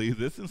 somebody's going to believe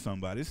this and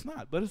somebody's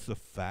not, but it's a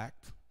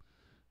fact.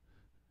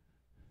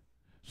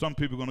 Some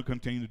people are going to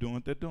continue doing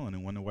what they're doing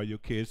and wonder why your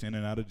kids in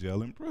and out of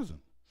jail and prison.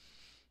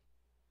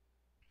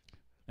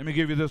 Let me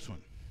give you this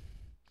one.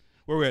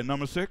 Where are we at?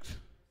 Number 6?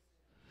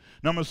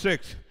 Number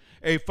 6,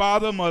 a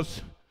father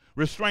must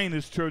restrain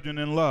his children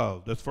in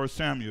love. That's 1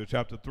 Samuel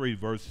chapter 3,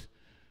 verse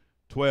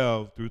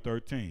 12 through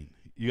 13.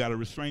 You got to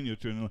restrain your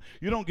children.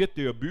 You don't get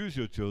to abuse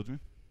your children.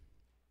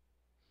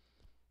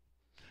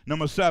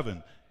 Number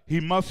 7, he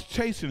must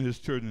chasten his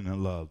children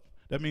in love.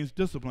 That means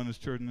discipline his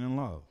children in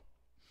love.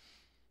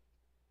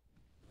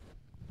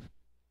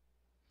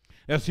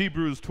 That's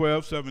Hebrews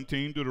 12,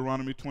 17,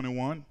 Deuteronomy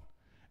 21,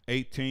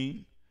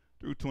 18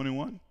 through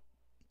 21.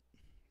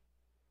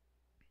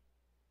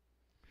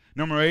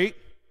 Number 8,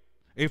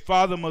 a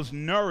father must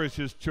nourish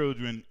his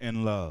children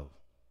in love.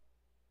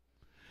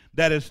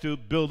 That is to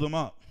build them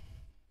up.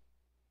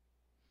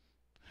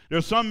 There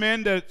are some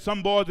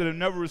boys that have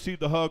never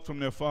received a hug from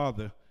their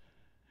father.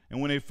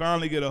 And when they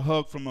finally get a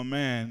hug from a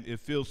man, it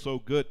feels so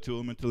good to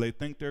them until they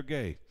think they're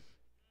gay.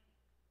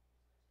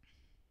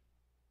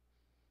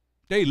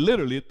 They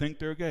literally think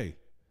they're gay.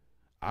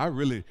 That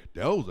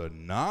was a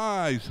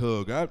nice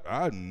hug.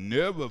 I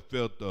never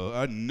felt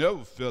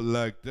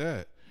like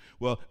that.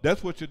 Well,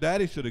 that's what your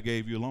daddy should have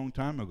gave you a long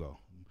time ago.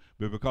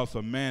 But because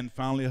a man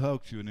finally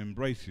hugs you and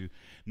embraces you,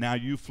 now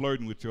you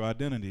flirting with your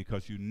identity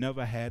because you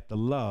never had the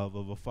love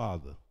of a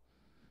father.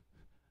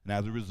 And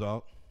as a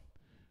result,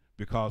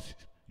 because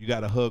you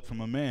got a hug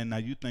from a man, now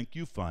you think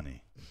you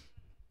funny.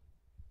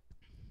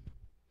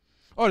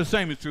 Or the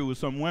same is true with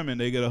some women.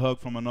 They get a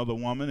hug from another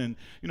woman.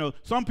 And,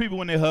 some people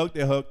when they hug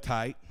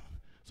tight.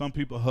 Some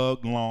people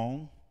hug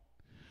long.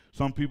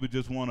 Some people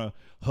just want to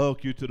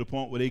hug you to the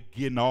point where they're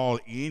getting all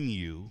in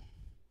you.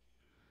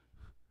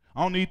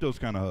 I don't need those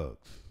kind of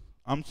hugs.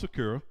 I'm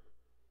secure.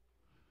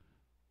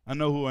 I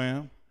know who I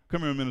am.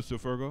 Come here, Minister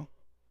Fergo.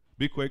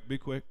 Be quick, be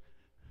quick.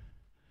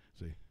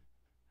 See.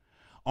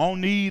 I don't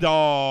need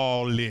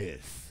all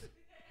this.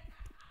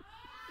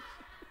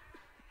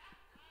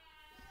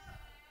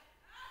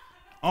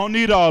 I don't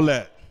need all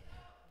that.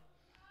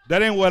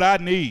 That ain't what I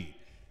need.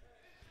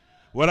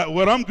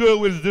 What I'm good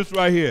with is this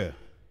right here.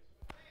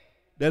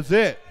 That's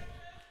it.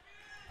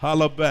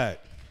 Holla back.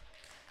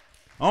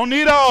 I don't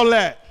need all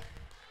that.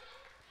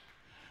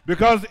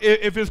 Because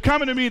if it's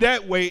coming to me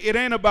that way, it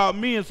ain't about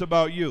me, it's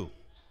about you.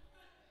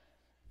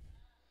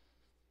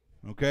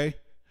 Okay?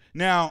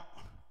 Now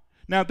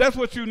if that's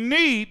what you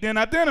need, then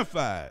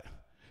identify it.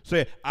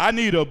 Say, I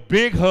need a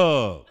big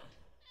hug.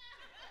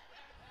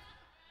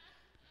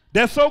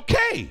 That's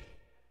okay.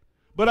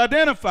 But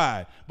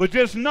identify it. But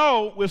just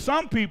know, with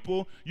some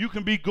people, you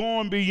can be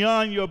going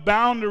beyond your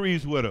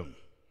boundaries with them.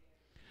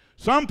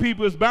 Some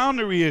people, it's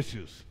boundary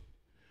issues.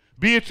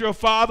 Be it your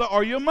father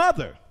or your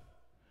mother.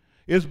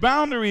 It's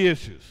boundary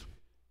issues.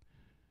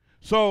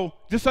 So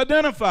just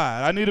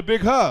identify it. I need a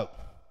big hug.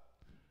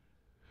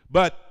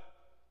 But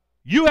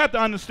you have to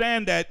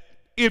understand that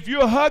if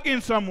you're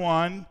hugging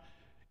someone,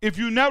 if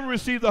you never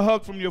received a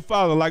hug from your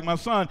father, like my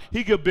son,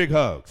 he gives big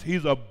hugs.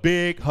 He's a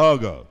big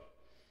hugger.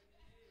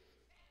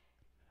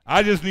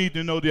 I just need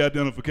to know the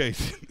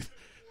identification.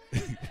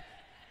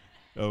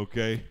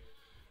 Okay?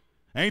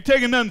 I ain't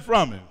taking nothing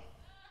from him.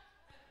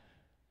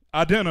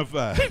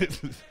 Identify.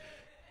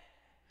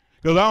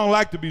 Because I don't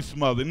like to be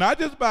smothered. Not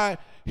just by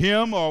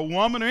him or a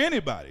woman or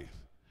anybody.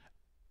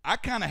 I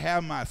kind of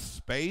have my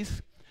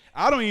space.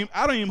 I don't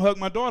even hug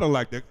my daughter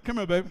like that. Come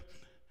here, baby.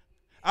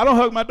 I don't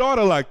hug my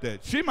daughter like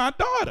that. She my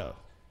daughter.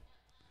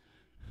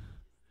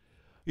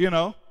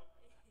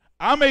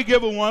 I may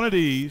give her one of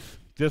these,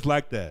 just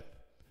like that.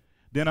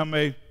 Then I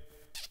may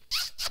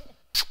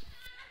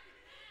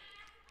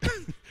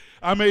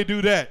I may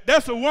do that.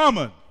 That's a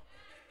woman.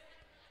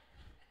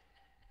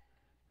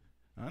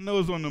 I know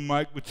it's on the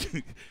mic, but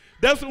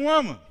that's a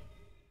woman.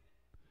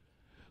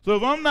 So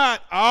if I'm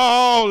not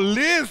all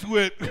this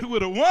with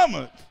a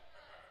woman,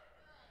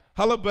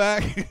 holla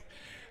back.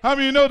 How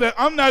many know that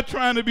I'm not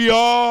trying to be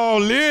all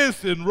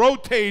this and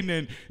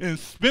rotating and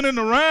spinning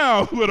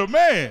around with a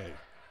man?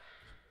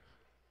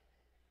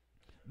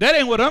 That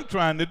ain't what I'm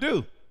trying to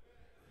do.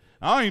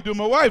 I ain't do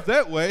my wife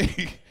that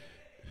way.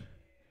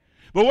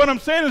 But what I'm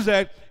saying is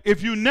that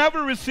if you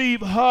never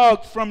receive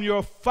hugs from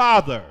your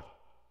father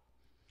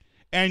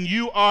and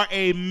you are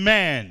a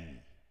man,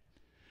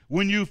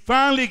 when you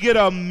finally get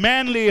a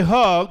manly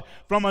hug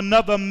from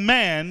another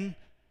man,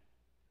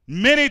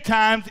 many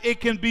times it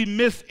can be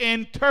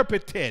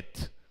misinterpreted.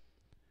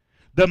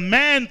 The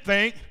man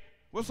think,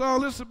 what's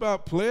all this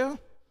about, player?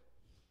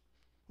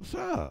 What's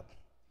up?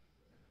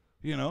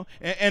 You know,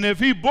 and if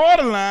he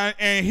borderline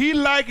and he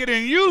like it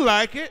and you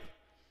like it,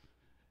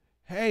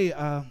 hey,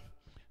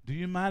 do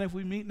you mind if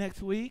we meet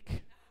next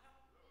week?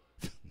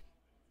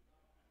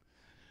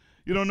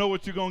 You don't know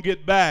what you're going to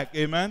get back,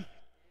 amen?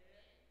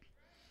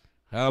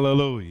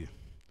 Hallelujah.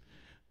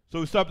 So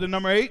we stopped at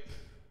number 8.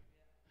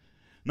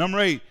 Number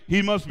 8,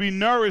 he must be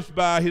nourished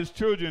by his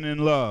children in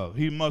love.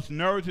 He must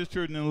nourish his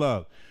children in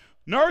love.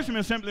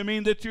 Nourishment simply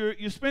means that you're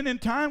spending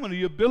time with them.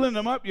 You're building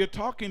them up. You're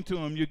talking to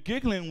them. You're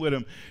giggling with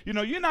them. You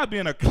know, you're not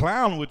being a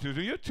clown with your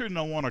children. Your children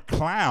don't want a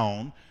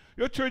clown.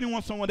 Your children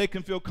want someone they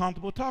can feel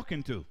comfortable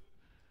talking to.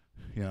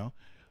 You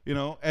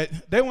know,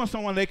 they want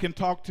someone they can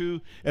talk to,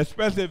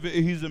 especially if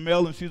he's a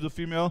male and she's a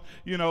female.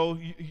 You know,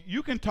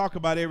 you can talk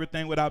about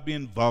everything without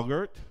being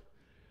vulgar.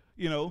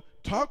 You know,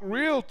 talk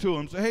real to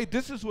them. Say, hey,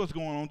 this is what's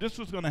going on. This is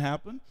what's going to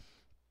happen.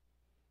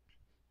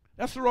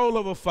 That's the role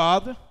of a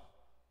father.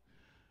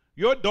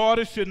 Your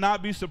daughter should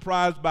not be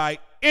surprised by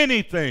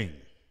anything.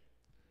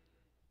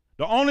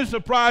 The only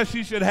surprise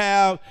she should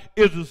have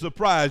is a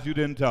surprise you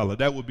didn't tell her.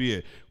 That would be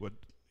it. Well,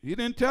 he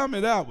didn't tell me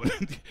that one.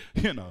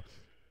 You know,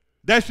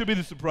 that should be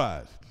the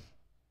surprise.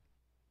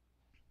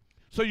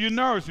 So you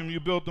nourish them, you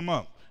build them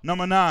up.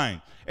 Number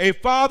 9, a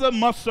father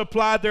must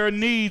supply their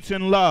needs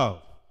in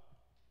love.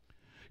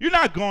 You're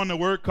not going to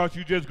work because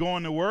you're just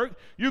going to work.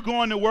 You're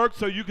going to work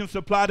so you can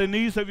supply the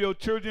needs of your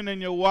children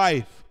and your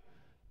wife.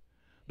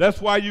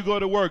 That's why you go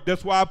to work.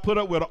 That's why I put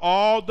up with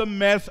all the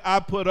mess I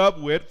put up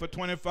with for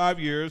 25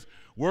 years,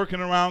 working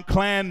around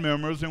clan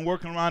members and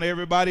working around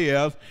everybody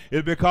else,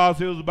 is because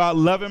it was about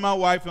loving my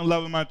wife and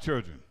loving my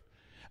children.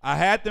 I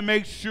had to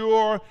make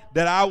sure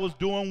that I was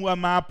doing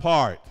my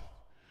part.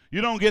 You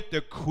don't get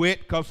to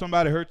quit because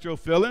somebody hurt your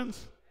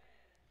feelings.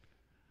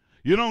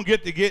 You don't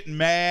get to get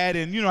mad,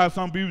 and you know how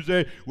some people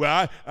say,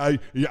 well,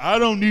 I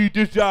don't need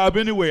this job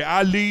anyway.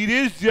 I leave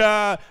this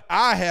job.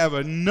 I have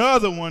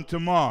another one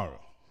tomorrow.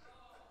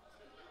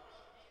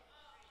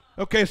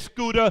 Okay,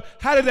 Scooter,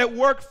 how did that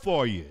work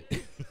for you?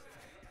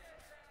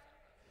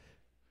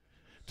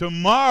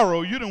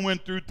 Tomorrow, you done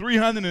went through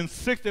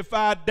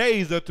 365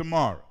 days of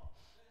tomorrow,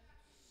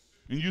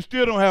 and you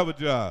still don't have a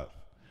job.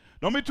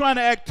 Don't be trying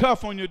to act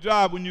tough on your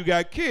job when you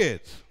got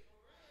kids.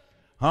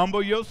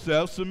 Humble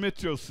yourself,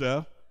 submit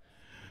yourself.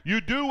 You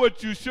do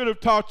what you should have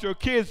taught your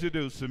kids to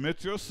do.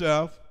 Submit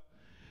yourself.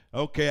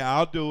 Okay,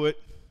 I'll do it.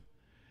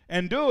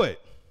 And do it.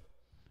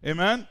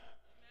 Amen?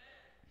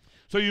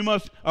 So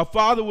a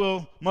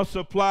father must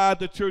supply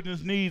the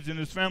children's needs and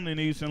his family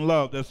needs in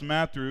love. That's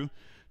Matthew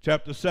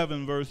chapter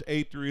 7, verse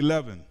 8 through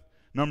 11.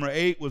 Number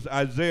 8 was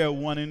Isaiah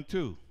 1 and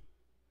 2.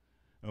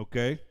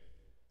 Okay?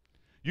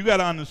 You got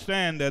to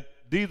understand that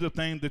these are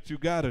things that you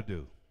got to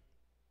do.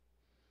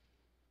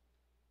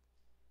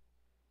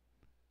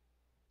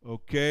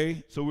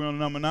 Okay, so we're on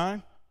number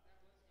 9.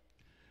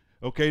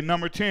 Okay,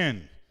 number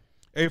 10.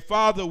 A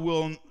father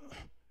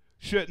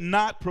should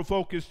not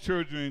provoke his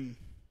children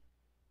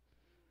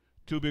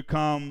to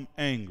become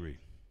angry.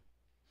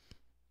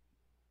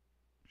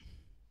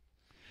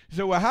 You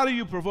say, well, how do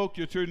you provoke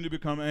your children to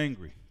become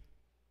angry?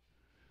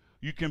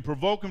 You can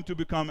provoke them to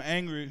become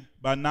angry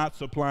by not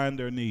supplying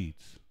their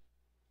needs.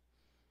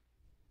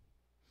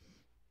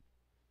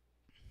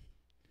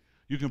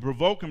 You can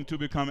provoke them to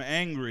become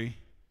angry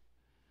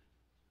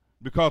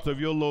because of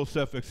your low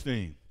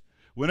self-esteem.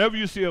 Whenever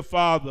you see a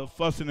father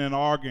fussing and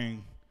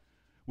arguing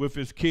with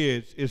his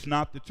kids, it's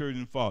not the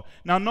children's fault.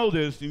 Now know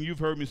this, and you've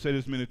heard me say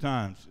this many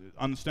times.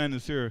 Understand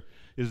this here,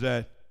 is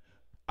that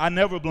I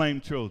never blame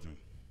children.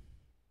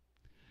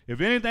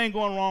 If anything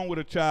going wrong with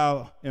a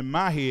child, in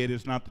my head,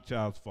 it's not the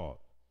child's fault.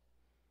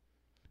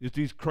 It's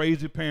these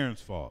crazy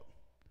parents' fault.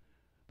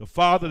 The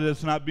father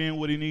that's not being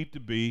what he needs to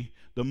be,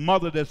 the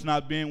mother that's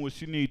not being what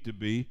she needs to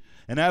be,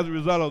 and as a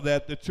result of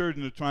that, the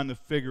children are trying to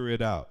figure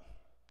it out.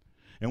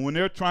 And when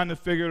they're trying to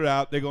figure it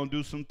out, they're going to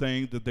do some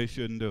things that they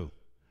shouldn't do.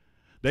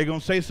 They're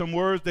going to say some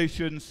words they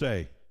shouldn't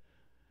say.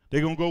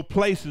 They're going to go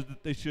places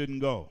that they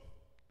shouldn't go.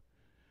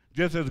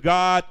 Just as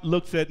God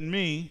looks at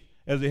me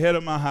as the head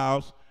of my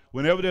house,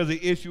 whenever there's an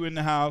issue in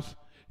the house,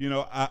 you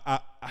know,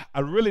 I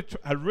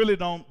really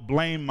don't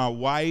blame my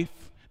wife.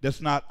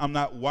 I'm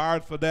not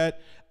wired for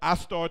that. I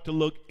start to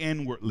look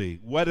inwardly.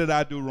 What did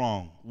I do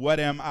wrong? What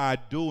am I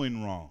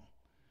doing wrong?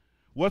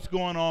 What's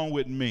going on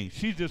with me?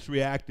 She's just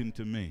reacting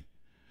to me.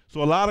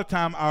 So a lot of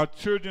time our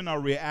children are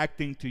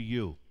reacting to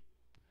you.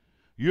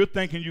 You're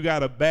thinking you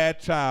got a bad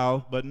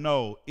child, but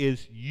no,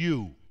 it's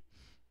you.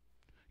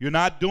 You're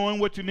not doing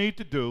what you need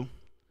to do.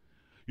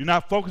 You're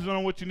not focusing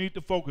on what you need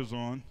to focus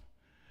on.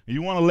 And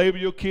you want to label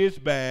your kids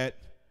bad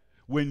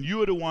when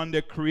you're the one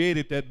that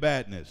created that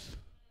badness.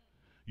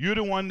 You're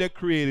the one that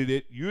created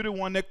it. You're the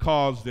one that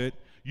caused it.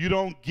 You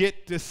don't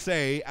get to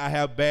say, I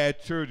have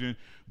bad children,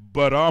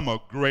 but I'm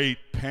a great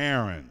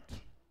parent.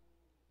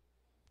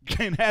 You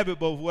can't have it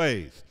both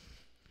ways.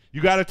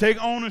 You got to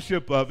take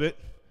ownership of it.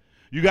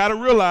 You got to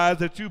realize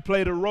that you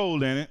played a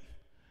role in it.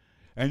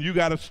 And you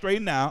got to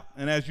straighten out.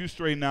 And as you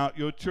straighten out,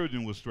 your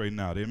children will straighten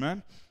out.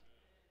 Amen?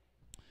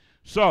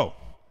 So,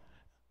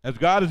 as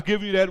God has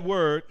given you that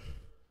word,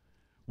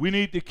 we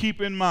need to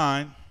keep in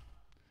mind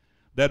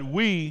that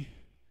we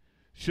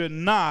should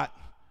not,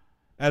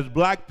 as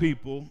black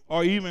people,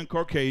 or even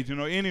Caucasian,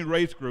 or any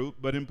race group,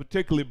 but in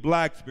particularly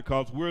blacks,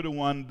 because we're the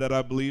ones that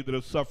I believe that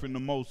are suffering the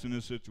most in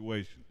this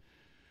situation.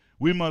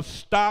 We must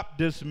stop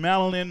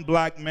dismantling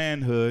black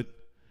manhood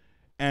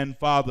and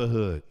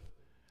fatherhood.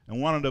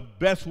 And one of the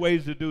best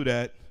ways to do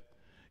that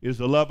is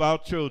to love our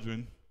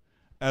children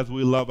as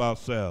we love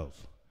ourselves.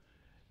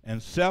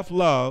 And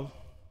self-love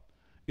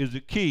is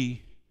the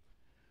key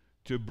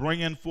to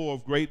bringing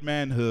forth great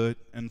manhood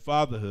and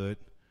fatherhood,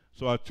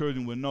 so our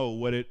children will know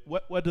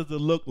what does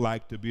it look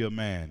like to be a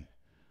man,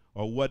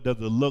 or what does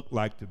it look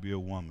like to be a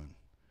woman.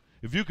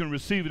 If you can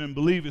receive it and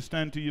believe it,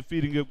 stand to your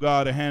feet and give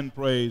God a hand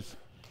praise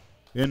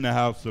in the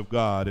house of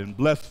God. And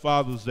blessed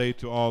Father's Day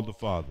to all the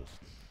fathers.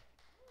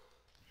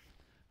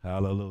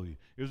 Hallelujah.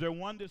 Is there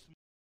one this